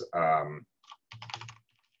instance, x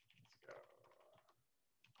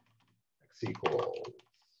equals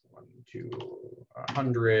 1 to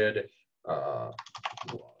 100, log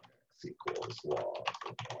x equals log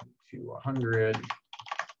 1 to 100.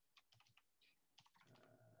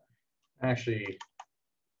 Actually,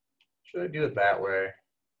 should I do it that way?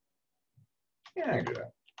 Yeah, I can do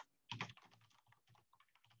that.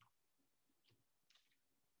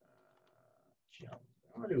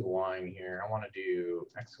 I want to do line here. I want to do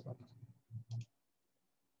excellent.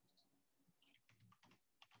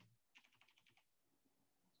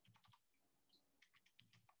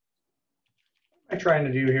 What am I trying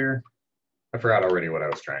to do here? I forgot already what I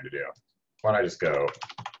was trying to do. Why don't I just go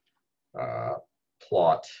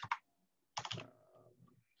plot.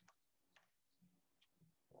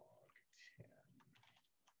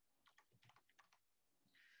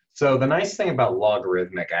 So the nice thing about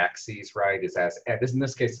logarithmic axes, right, is in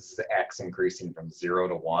this case, this is x increasing from 0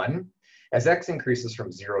 to 1. As x increases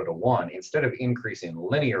from 0 to 1, instead of increasing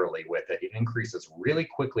linearly with it, it increases really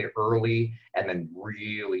quickly early and then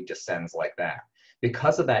really descends like that.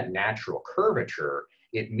 Because of that natural curvature,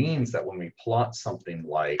 it means that when we plot something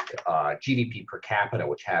like GDP per capita,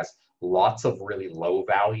 which has lots of really low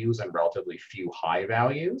values and relatively few high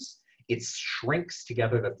values, it shrinks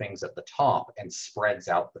together the things at the top and spreads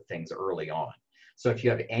out the things early on. So if you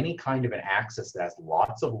have any kind of an axis that has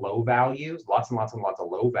lots of low values, lots and lots and lots of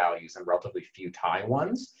low values and relatively few high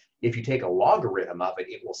ones, if you take a logarithm of it,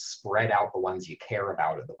 it will spread out the ones you care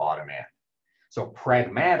about at the bottom end. So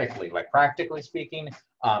pragmatically, like practically speaking,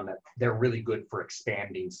 they're really good for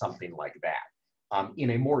expanding something like that. In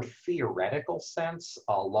a more theoretical sense,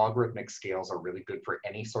 logarithmic scales are really good for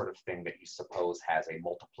any sort of thing that you suppose has a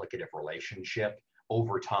multiplicative relationship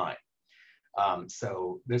over time.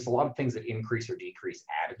 So there's a lot of things that increase or decrease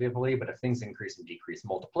additively, but if things increase and decrease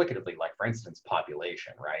multiplicatively, like for instance,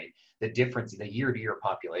 population, right? The difference, the year-to-year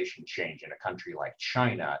population change in a country like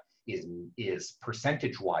China is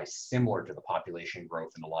percentage-wise similar to the population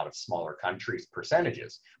growth in a lot of smaller countries'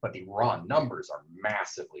 percentages, but the raw numbers are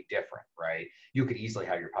massively different, right? You could easily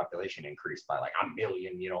have your population increase by like 1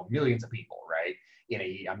 million, millions of people, right? In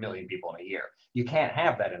a million people in a year. You can't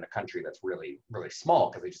have that in a country that's really, really small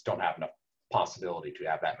because they just don't have enough possibility to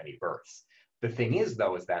have that many births. The thing is,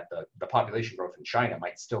 though, is that the population growth in China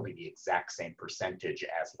might still be the exact same percentage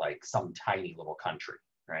as like some tiny little country,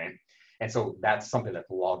 right? And so that's something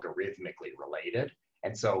that's logarithmically related.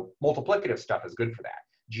 And so multiplicative stuff is good for that.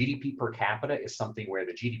 GDP per capita is something where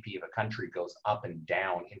the GDP of a country goes up and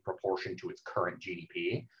down in proportion to its current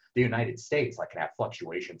GDP. The United States can have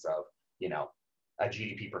fluctuations of, a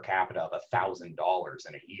GDP per capita of $1,000 in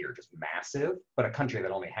a year, just massive. But a country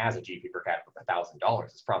that only has a GDP per capita of $1,000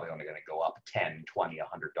 is probably only going to go up 10, 20, $100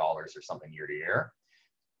 or something year to year.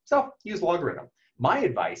 So use logarithm. My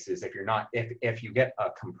advice is if you get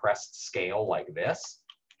a compressed scale like this,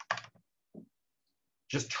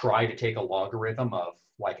 just try to take a logarithm of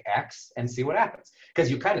X and see what happens.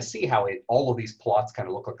 Because you kind of see how all of these plots kind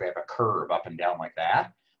of look like they have a curve up and down like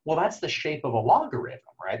that. Well, that's the shape of a logarithm,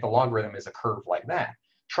 right? The logarithm is a curve like that.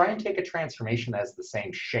 Try and take a transformation that has the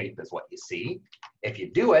same shape as what you see. If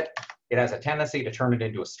you do it, it has a tendency to turn it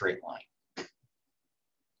into a straight line.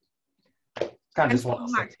 It's kind of just one of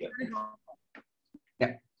those things.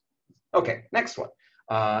 Yeah. Okay, next one.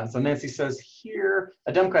 So Nancy says here,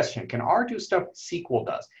 a dumb question. Can R do stuff SQL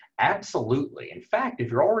does? Absolutely. In fact,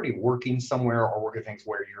 if you're already working somewhere or working things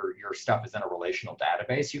where your stuff is in a relational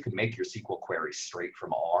database, you can make your SQL queries straight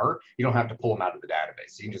from R. You don't have to pull them out of the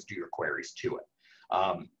database. You can just do your queries to it.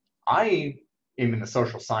 I am in the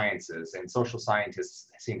social sciences, and social scientists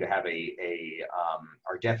seem to have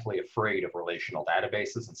are definitely afraid of relational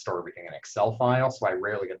databases and store everything in Excel files. So I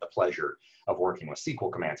rarely get the pleasure of working with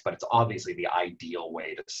SQL commands, but it's obviously the ideal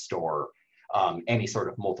way to store any sort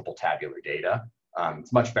of multiple tabular data.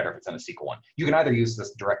 It's much better if it's in a SQL one. You can either use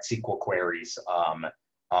this direct SQL queries,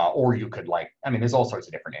 or you could there's all sorts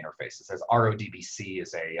of different interfaces. There's RODBC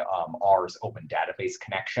is R's open database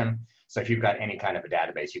connection. So if you've got any kind of a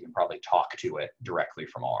database, you can probably talk to it directly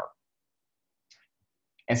from R.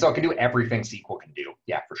 And so it can do everything SQL can do.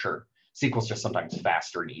 Yeah, for sure. SQL's just sometimes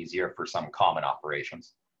faster and easier for some common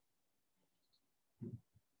operations.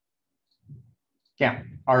 Yeah,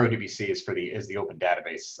 RODBC is the open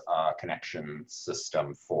database connection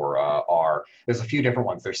system for R. There's a few different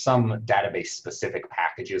ones. There's some database specific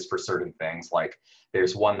packages for certain things. Like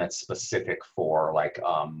there's one that's specific for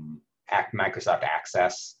Microsoft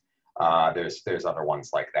Access. There's other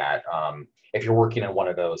ones like that. If you're working in one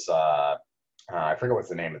of those, I forget what's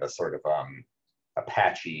the name of the sort of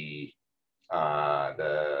Apache,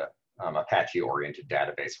 Apache-oriented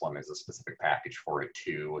database one. There's a specific package for it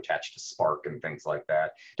too, attached to Spark and things like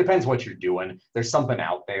that. Depends what you're doing. There's something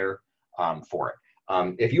out there for it.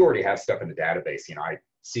 If you already have stuff in the database,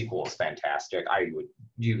 SQL is fantastic. I would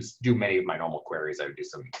do many of my normal queries. I would do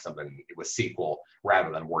something with SQL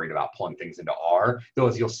rather than worried about pulling things into R. Though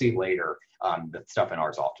as you'll see later, the stuff in R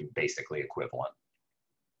is often basically equivalent.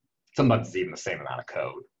 Sometimes it's even the same amount of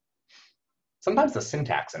code. Sometimes the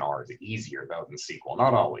syntax in R is easier though than SQL.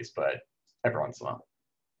 Not always, but every once in a while.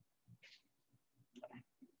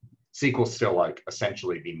 SQL is still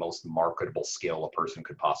essentially the most marketable skill a person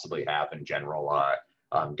could possibly have in general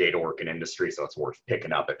data work in industry, so it's worth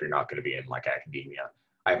picking up if you're not going to be in academia.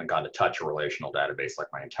 I haven't gotten to touch a relational database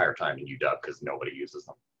my entire time in UW because nobody uses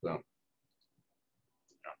them. So.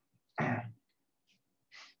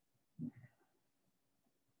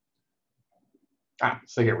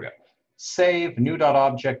 So here we go. Save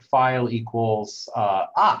new.object file equals,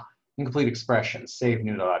 incomplete expression, save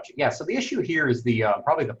new.object. Yeah, so the issue here is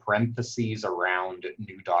probably the parentheses around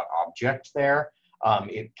new.object there.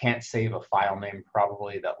 It can't save a file name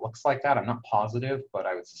probably that looks like that. I'm not positive, but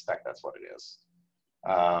I would suspect that's what it is.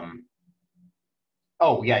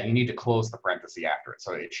 Oh yeah, you need to close the parenthesis after it.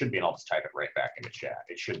 So it should be, and I'll just type it right back into chat.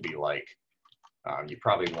 It should be you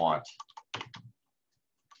probably want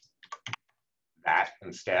that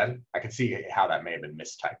instead. I can see how that may have been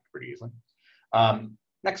mistyped pretty easily.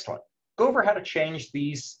 Next one. Go over how to change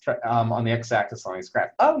these on the x-axis on this graph.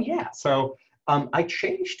 Oh yeah, so I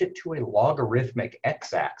changed it to a logarithmic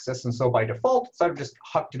x-axis, and so by default, I've just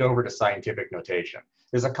hucked it over to scientific notation.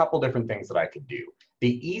 There's a couple different things that I could do.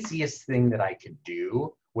 The easiest thing that I could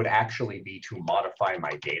do would actually be to modify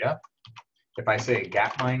my data. If I say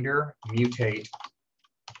gapminder mutate,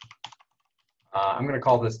 I'm going to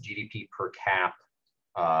call this GDP per cap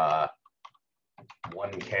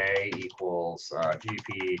 1K equals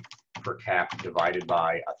GDP per cap divided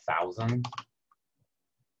by 1,000.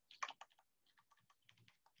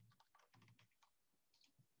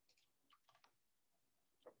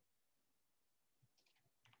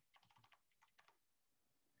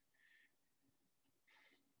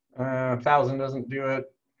 $1,000 doesn't do it.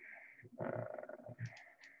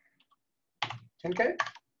 10K?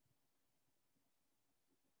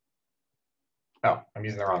 Oh, I'm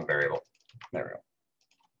using the wrong variable. There we go.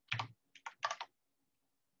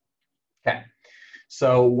 Okay.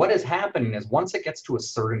 So what is happening is once it gets to a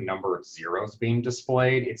certain number of zeros being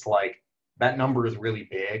displayed, it's like that number is really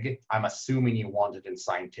big. I'm assuming you want it in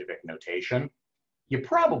scientific notation. You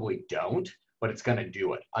probably don't, but it's going to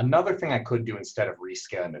do it. Another thing I could do instead of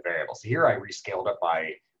rescaling the variable. So here I rescaled it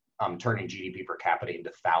by turning GDP per capita into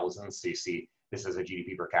thousands. So you see this is a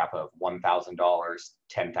GDP per capita of $1,000,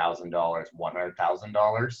 $10,000,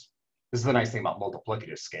 $100,000. This is the nice thing about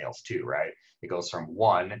multiplicative scales too, right? It goes from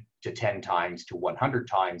 1 to 10 times to 100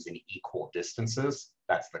 times in equal distances.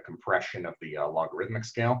 That's the compression of the logarithmic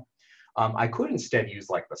scale. I could instead use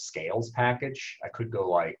like the scales package. I could go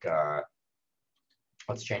like,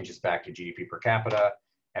 let's change this back to GDP per capita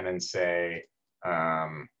and then say,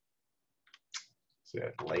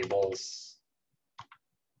 labels.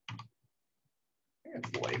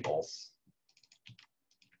 It's labels.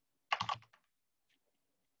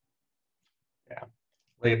 Yeah,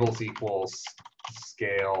 labels equals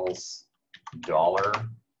scales dollar.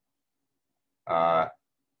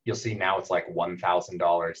 You'll see now it's like $1,000,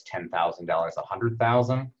 $10,000,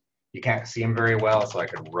 $100,000. You can't see them very well, so I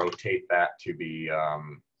could rotate that to be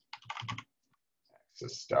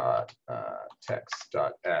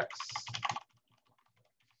text.x.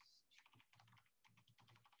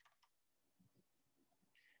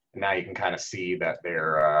 Now you can kind of see that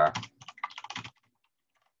they're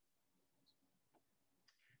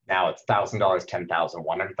now it's $1,000, $10,000,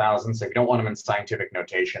 $100,000. So if you don't want them in scientific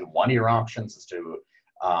notation, one of your options is to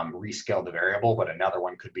rescale the variable, but another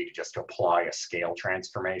one could be to just apply a scale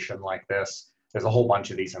transformation like this. There's a whole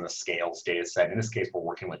bunch of these in the scales data set. In this case, we're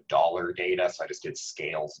working with dollar data, so I just did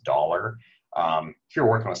scales dollar. If you're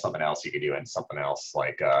working with something else, you could do it in something else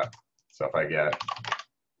like, so if I get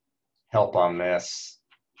help on this,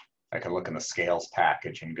 I can look in the scales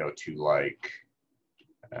package and go to like,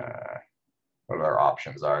 what other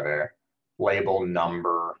options are there? Label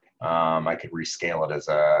number. I could rescale it as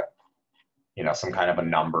a, you know, some kind of a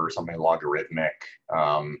number, something logarithmic,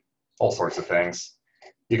 all sorts of things.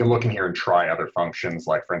 You can look in here and try other functions,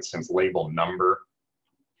 like for instance, label number,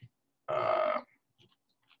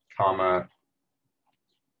 comma.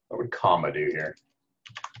 What would comma do here?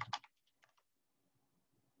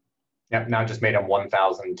 Yep, now I just made them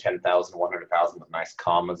 1,000, 10,000, 100,000 with nice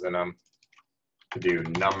commas in them. To do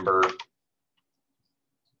number.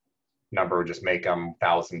 Number would just make them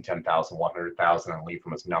 1,000, 10,000, 100,000 and leave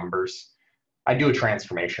them as numbers. I do a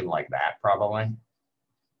transformation like that probably. Does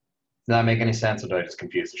that make any sense, or do I just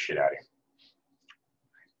confuse the shit out of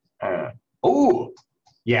you? Oh,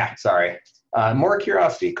 yeah, sorry. More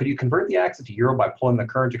curiosity, could you convert the AXA to euro by pulling the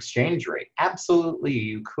current exchange rate? Absolutely,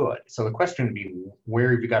 you could. So the question would be,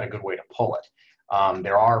 where have you got a good way to pull it?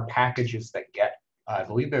 There are packages that get, I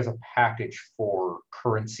believe there's a package for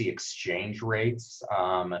currency exchange rates,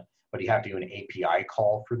 but you have to do an API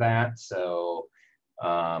call for that. So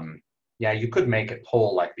yeah, you could make it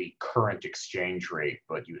pull like the current exchange rate,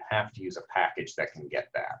 but you have to use a package that can get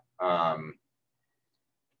that.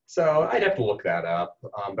 So I'd have to look that up,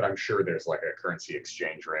 but I'm sure there's like a currency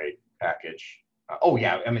exchange rate package. Oh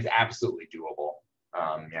yeah, I mean, it's absolutely doable.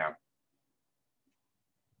 Yeah.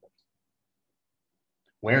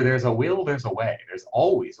 Where there's a will, there's a way. There's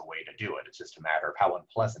always a way to do it. It's just a matter of how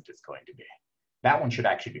unpleasant it's going to be. That one should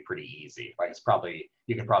actually be pretty easy. Like it's probably,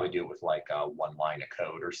 you can probably do it with like one line of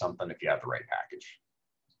code or something if you have the right package.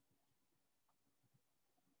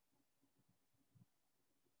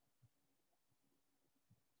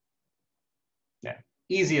 Yeah,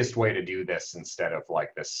 easiest way to do this instead of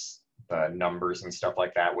like this, the numbers and stuff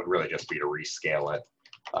like that would really just be to rescale it,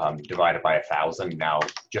 divide it by 1,000. Now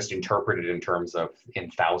just interpret it in terms of in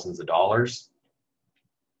thousands of dollars.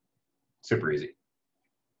 Super easy.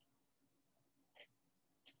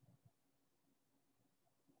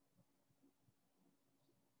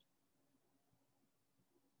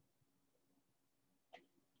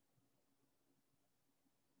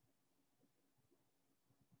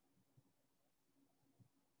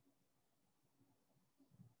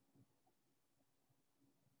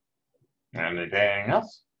 Anything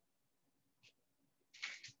else?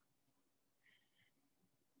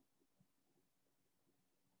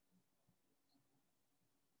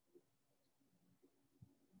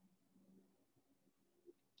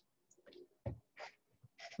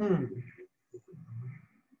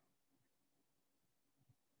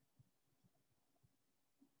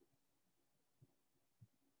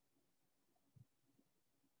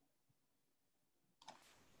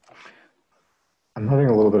 I'm having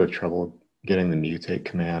a little bit of trouble getting the mutate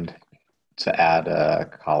command to add a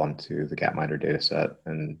column to the Gapminder dataset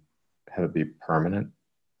and have it be permanent.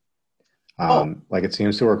 Like it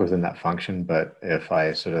seems to work within that function, but if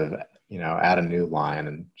I sort of, you know, add a new line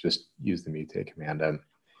and just use the mutate command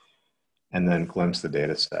and then glimpse the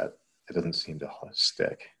data set, it doesn't seem to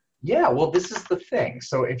stick. Yeah, well, this is the thing.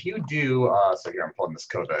 So if you do, so here I'm pulling this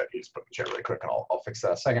code that you just put in the chat really quick, and I'll fix that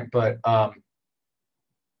in a second. But okay,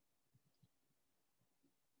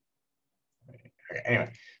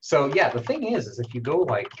 anyway, so yeah, the thing is if you go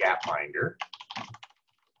like gapminder,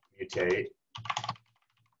 mutate,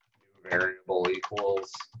 new variable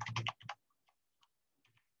equals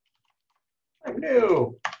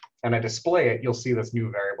new, and I display it, you'll see this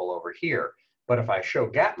new variable over here. But if I show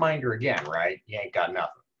gapminder again, right, you ain't got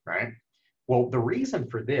nothing, right? Well, the reason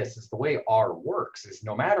for this is the way R works is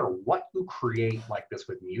no matter what you create like this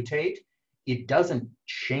with mutate, it doesn't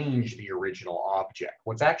change the original object.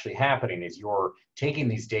 What's actually happening is you're taking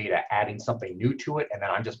these data, adding something new to it, and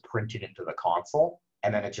then I'm just printing it to the console,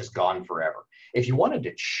 and then it's just gone forever. If you wanted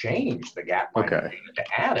to change the gapminder data to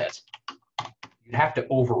add it, you'd have to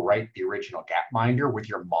overwrite the original gapminder with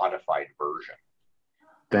your modified version.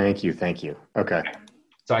 Thank you, thank you. Okay.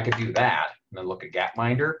 So I could do that, and then look at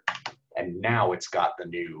gapminder, and now it's got the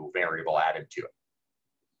new variable added to it.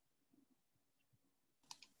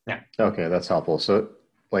 Yeah. Okay, that's helpful. So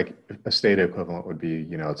like a state equivalent would be,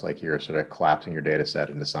 you know, it's like you're sort of collapsing your data set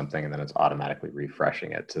into something and then it's automatically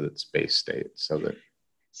refreshing it to its base state so that.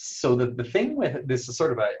 So the thing with this is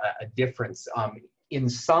sort of a difference. In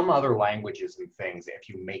some other languages and things, if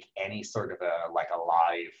you make any sort of a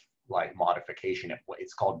live modification,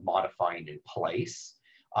 it's called modifying in place.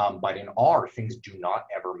 But in R, things do not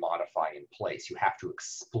ever modify in place. You have to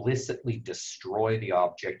explicitly destroy the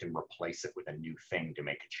object and replace it with a new thing to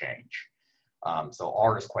make a change. So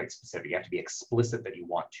R is quite specific. You have to be explicit that you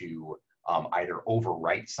want to either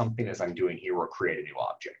overwrite something as I'm doing here or create a new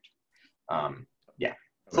object. Yeah,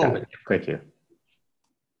 it's a little bit different. Thank you.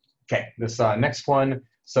 Okay, this next one.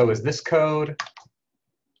 So is this code,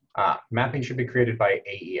 mapping should be created by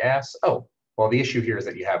AES. Oh, well, the issue here is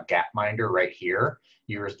that you have gapminder right here.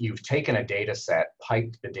 You've taken a data set,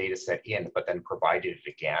 piped the data set in, but then provided it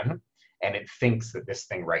again. And it thinks that this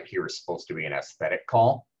thing right here is supposed to be an aesthetic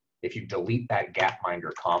call. If you delete that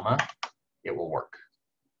gapminder comma, it will work.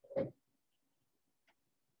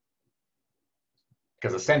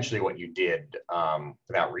 Because essentially what you did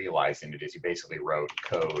without realizing it is you basically wrote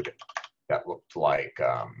code that looked like,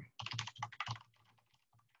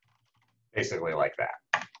 basically like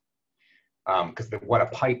that. Because what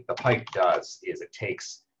the pipe does is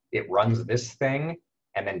it runs this thing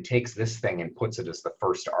and then takes this thing and puts it as the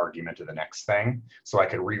first argument of the next thing. So I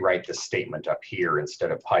could rewrite this statement up here instead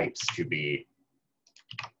of pipes to be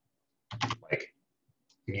like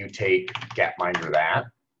mutate gapminder that.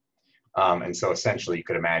 And so essentially you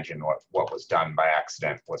could imagine what was done by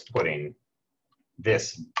accident was putting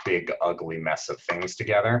this big ugly mess of things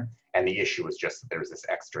together. And the issue is just that there's this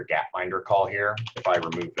extra gapminder call here. If I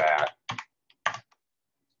remove that,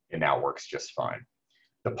 it now works just fine.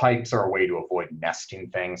 The pipes are a way to avoid nesting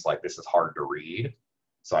things, like this is hard to read.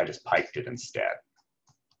 So I just piped it instead.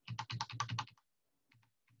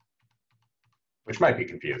 Which might be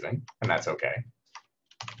confusing, and that's okay.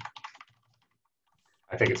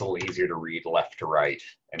 I think it's a little easier to read left to right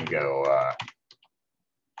and go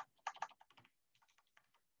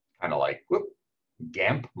kind of like, whoop,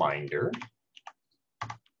 Gampminder.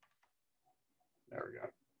 There we go.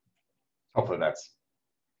 Hopefully that's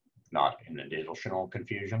not an additional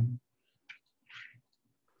confusion.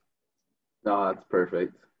 No, that's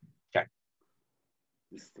perfect. Okay.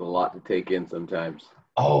 It's a lot to take in sometimes.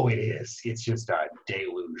 Oh, it is. It's just a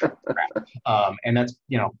deluge of crap. And that's,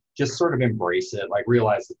 you know, just sort of embrace it. Like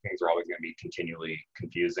realize that things are always going to be continually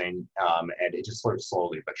confusing. And it just sort of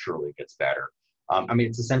slowly but surely gets better. I mean,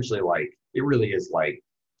 it's essentially like, it really is like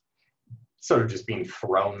sort of just being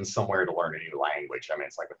thrown somewhere to learn a new language. I mean,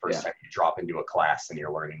 it's like the first time you drop into a class and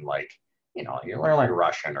you're learning like, you know, you learn like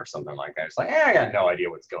Russian or something like that. It's like, I got no idea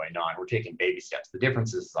what's going on. We're taking baby steps. The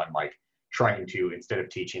difference is I'm like trying to, instead of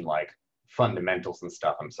teaching like fundamentals and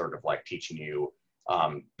stuff, I'm sort of like teaching you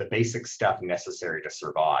the basic stuff necessary to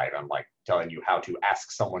survive. I'm like telling you how to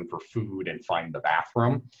ask someone for food and find the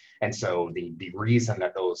bathroom. And so the reason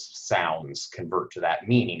that those sounds convert to that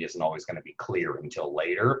meaning isn't always going to be clear until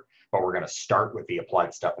later, but we're going to start with the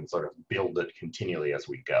applied stuff and sort of build it continually as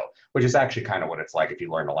we go, which is actually kind of what it's like if you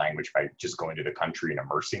learn a language by just going to the country and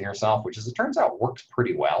immersing yourself, which as it turns out works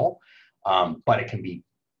pretty well, but it can be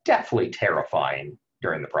definitely terrifying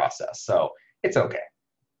during the process. So it's okay.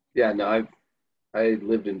 Yeah, no, I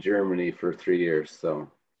lived in Germany for 3 years, so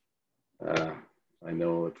I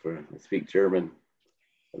know I speak German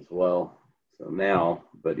as well. So now,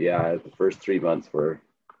 but yeah, the first 3 months were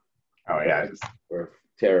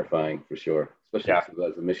terrifying for sure, especially because I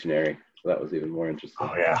was a missionary. So that was even more interesting.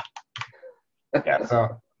 Oh yeah. Yeah.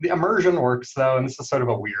 So the immersion works though, and this is sort of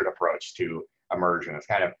a weird approach to immersion. It's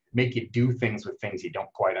kind of make you do things with things you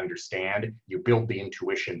don't quite understand. You build the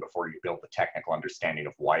intuition before you build the technical understanding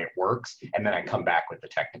of why it works. And then I come back with the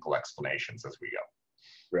technical explanations as we go.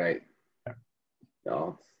 Right. Yeah.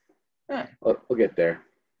 No, Yeah. we'll get there.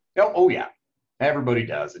 Oh, yeah. Everybody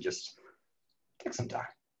does. It just takes some time.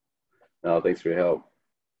 No, thanks for your help.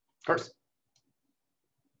 Of course.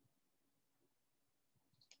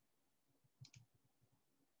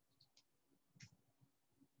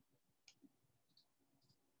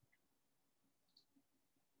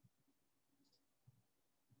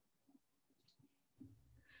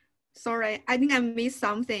 Sorry, I think I missed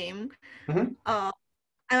something. Mm-hmm. I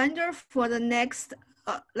wonder for the next,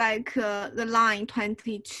 the line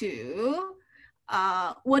 22,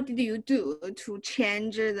 what did you do to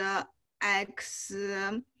change the X,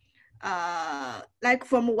 like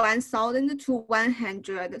from 1000 to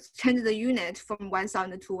 100, change the unit from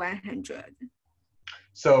 1000 to 100?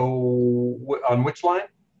 So on which line?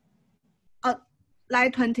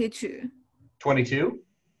 Line 22. 22?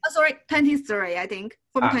 Sorry, 23, I think.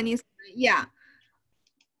 From 23, yeah.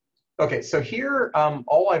 Okay, so here,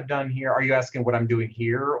 all I've done here, are you asking what I'm doing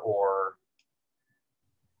here or?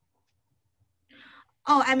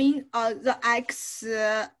 Oh, I mean, the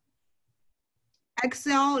Excel,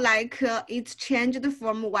 it's changed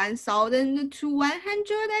from 1000 to 100,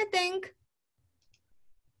 I think.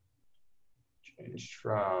 Changed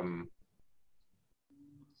from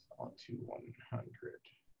to 100.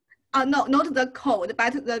 No, not the code,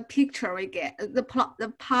 but the picture we get, the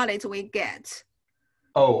palette we get.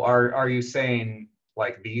 Oh, are you saying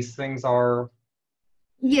like these things are?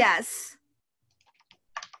 Yes.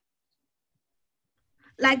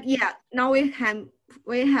 Like, yeah, now we have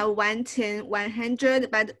 110, 100,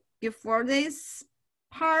 but before this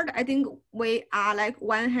part, I think we are like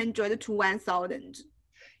 100 to 1000.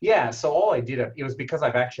 Yeah, so all I did, it was because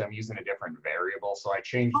I'm using a different variable. So I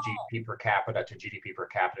changed GDP per capita to GDP per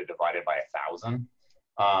capita divided by 1,000.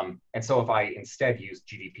 And so if I instead use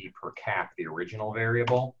GDP per cap, the original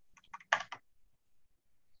variable,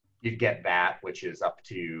 you'd get that, which is up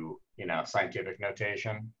to, scientific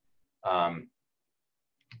notation.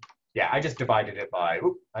 Yeah, I just divided it by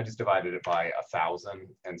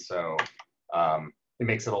 1,000. And so it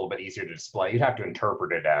makes it a little bit easier to display. You'd have to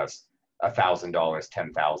interpret it as $1,000,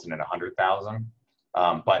 10,000, and 100,000.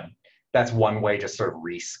 But that's one way to sort of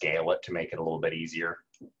rescale it to make it a little bit easier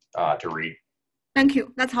to read. Thank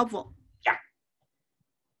you. That's helpful. Yeah.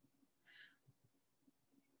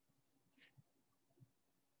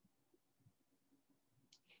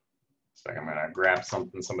 So I'm going to grab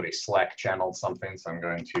something. Somebody Slack channeled something, so I'm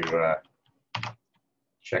going to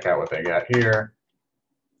check out what they got here.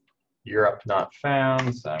 Europe not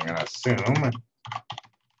found, so I'm going to assume.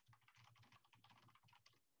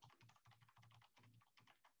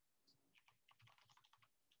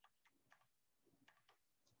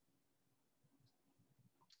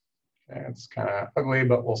 Okay, it's kind of ugly,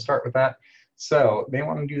 but we'll start with that. So they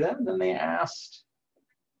want to do that, and then they asked,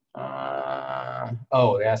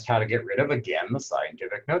 they asked how to get rid of, again, the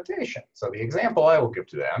scientific notation. So the example I will give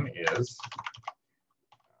to them is,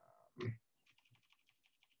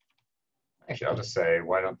 actually, I'll just say,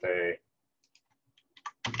 why don't they,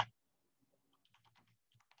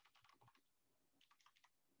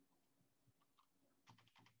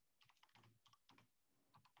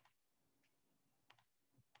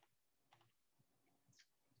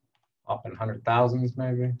 up in 100,000s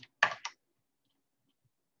maybe?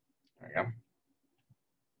 There we go.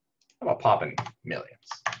 How about popping millions?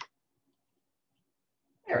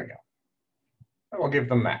 There we go. And we'll give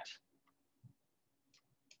them that.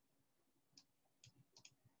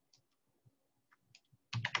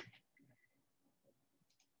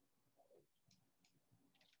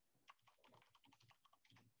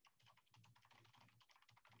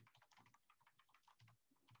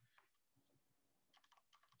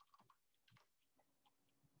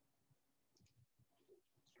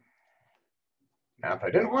 Now, if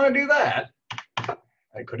I didn't want to do that,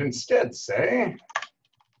 I could instead say,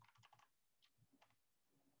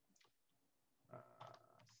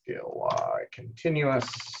 scale y continuous,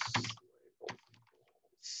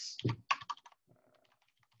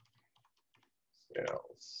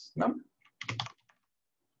 scales num.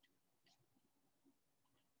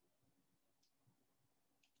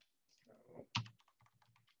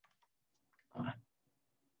 Okay.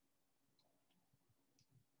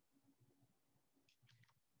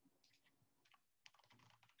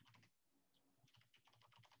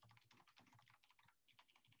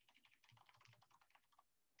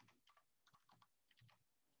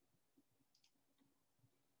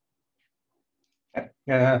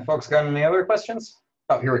 Folks got any other questions?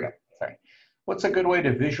 Oh, here we go. Sorry. What's a good way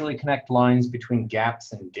to visually connect lines between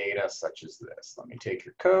gaps in data such as this? Let me take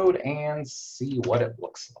your code and see what it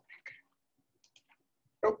looks like.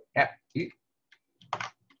 Oh, yeah.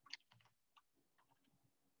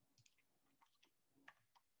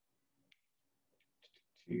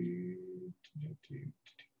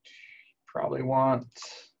 Probably want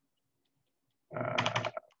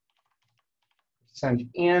send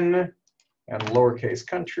in and lowercase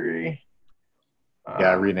country.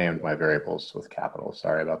 Yeah, I renamed my variables with capitals.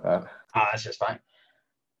 Sorry about that. That's just fine.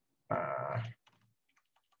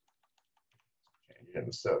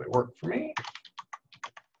 And so they work for me.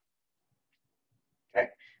 Okay,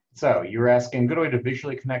 so you're asking good way to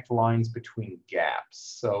visually connect lines between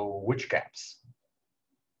gaps. So which gaps?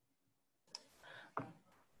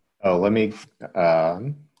 Oh, let me, Let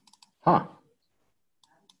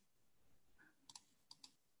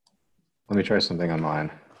me try something on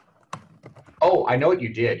mine. Oh, I know what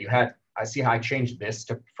you did. You had, I see how I changed this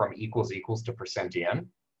to from equals equals to %n.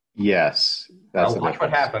 Yes, that's well, watch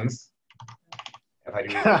what happens if I do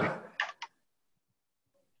equals.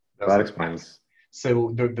 That explains.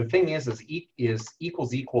 So the thing is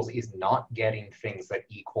equals equals is not getting things that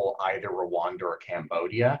equal either Rwanda or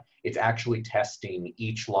Cambodia. It's actually testing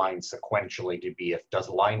each line sequentially to be if does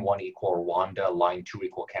line 1 equal Rwanda, line 2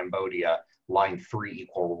 equal Cambodia, line 3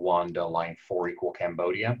 equal Rwanda, line 4 equal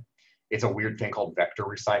Cambodia. It's a weird thing called vector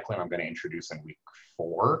recycling I'm going to introduce in week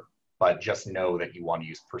 4, but just know that you want to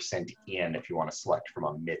use %in if you want to select from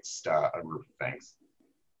amidst a group of things.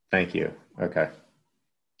 Thank you. Okay.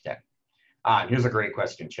 Yeah. Here's a great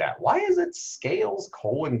question, chat. Why is it scales :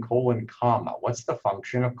 comma? What's the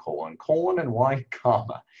function of : and why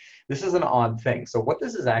comma? This is an odd thing. So what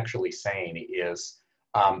this is actually saying is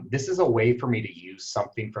this is a way for me to use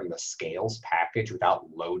something from the scales package without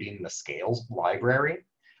loading the scales library.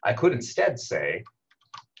 I could instead say,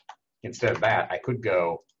 instead of that, I could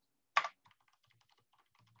go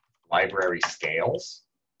library scales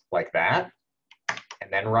like that,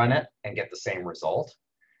 and then run it and get the same result.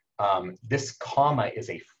 This comma is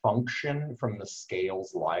a function from the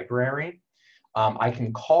scales library. I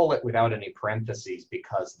can call it without any parentheses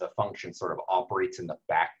because the function sort of operates in the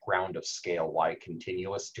background of scale y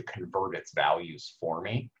continuous to convert its values for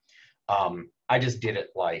me. I just did it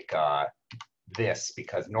like this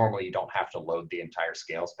because normally you don't have to load the entire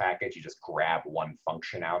scales package. You just grab one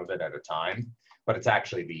function out of it at a time, but it's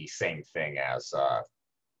actually the same thing as,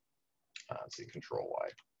 let's see, control Y.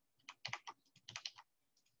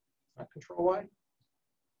 Not control Y,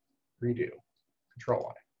 redo, control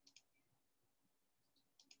Y.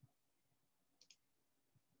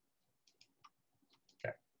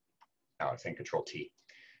 Okay, now it's in control T.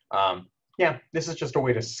 Yeah, this is just a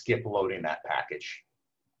way to skip loading that package.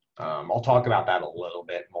 I'll talk about that a little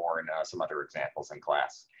bit more in some other examples in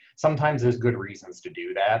class. Sometimes there's good reasons to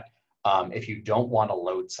do that. If you don't want to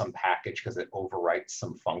load some package because it overwrites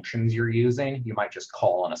some functions you're using, you might just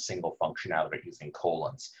call on a single function out of it using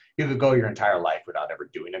colons. You could go your entire life without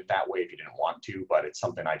ever doing it that way if you didn't want to, but it's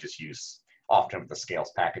something I just use often with the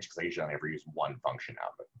scales package because I usually only ever use one function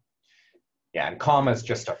out of it. Yeah, and comma is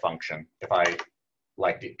just a function. If I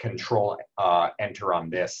like to control enter on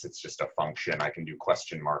this, it's just a function. I can do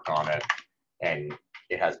question mark on it, and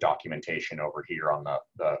it has documentation over here on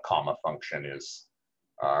the comma function is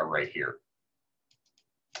right here.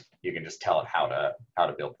 You can just tell it how to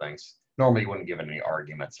build things. Normally you wouldn't give it any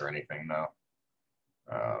arguments or anything though.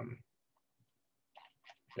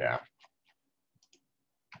 Yeah.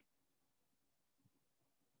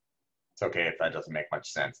 It's okay if that doesn't make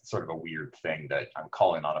much sense. It's sort of a weird thing that I'm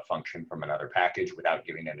calling on a function from another package without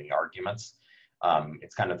giving any arguments.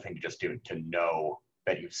 It's kind of the thing to just do to know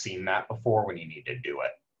that you've seen that before when you need to do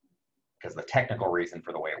it. Because the technical reason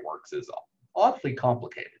for the way it works is awfully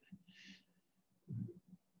complicated.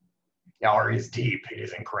 R is deep. It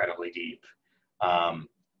is incredibly deep.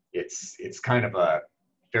 It's kind of a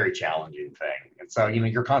very challenging thing. And so,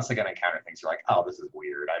 you're constantly going to encounter things. You're like, oh, this is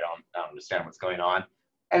weird. I don't understand what's going on.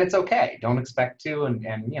 And it's okay. Don't expect to. And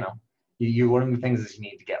one of the things is you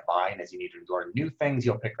need to get by, and as you need to learn new things,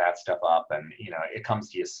 you'll pick that stuff up, and it comes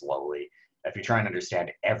to you slowly. If you try and understand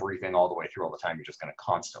everything all the way through all the time, you're just going to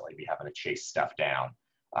constantly be having to chase stuff down.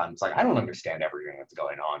 It's like I don't understand everything that's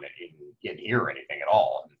going on in here or anything at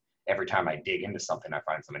all. And every time I dig into something, I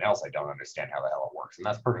find something else I don't understand how the hell it works, and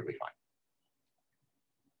that's perfectly fine.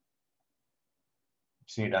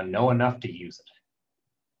 Just need to know enough to use it.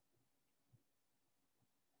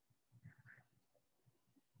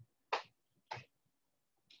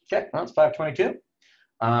 Okay, well, it's 5:22.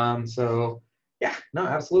 So yeah, no,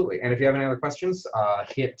 absolutely. And if you have any other questions,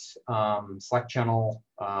 hit Slack channel,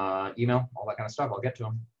 email, all that kind of stuff. I'll get to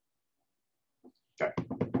them.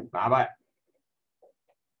 Bye-bye.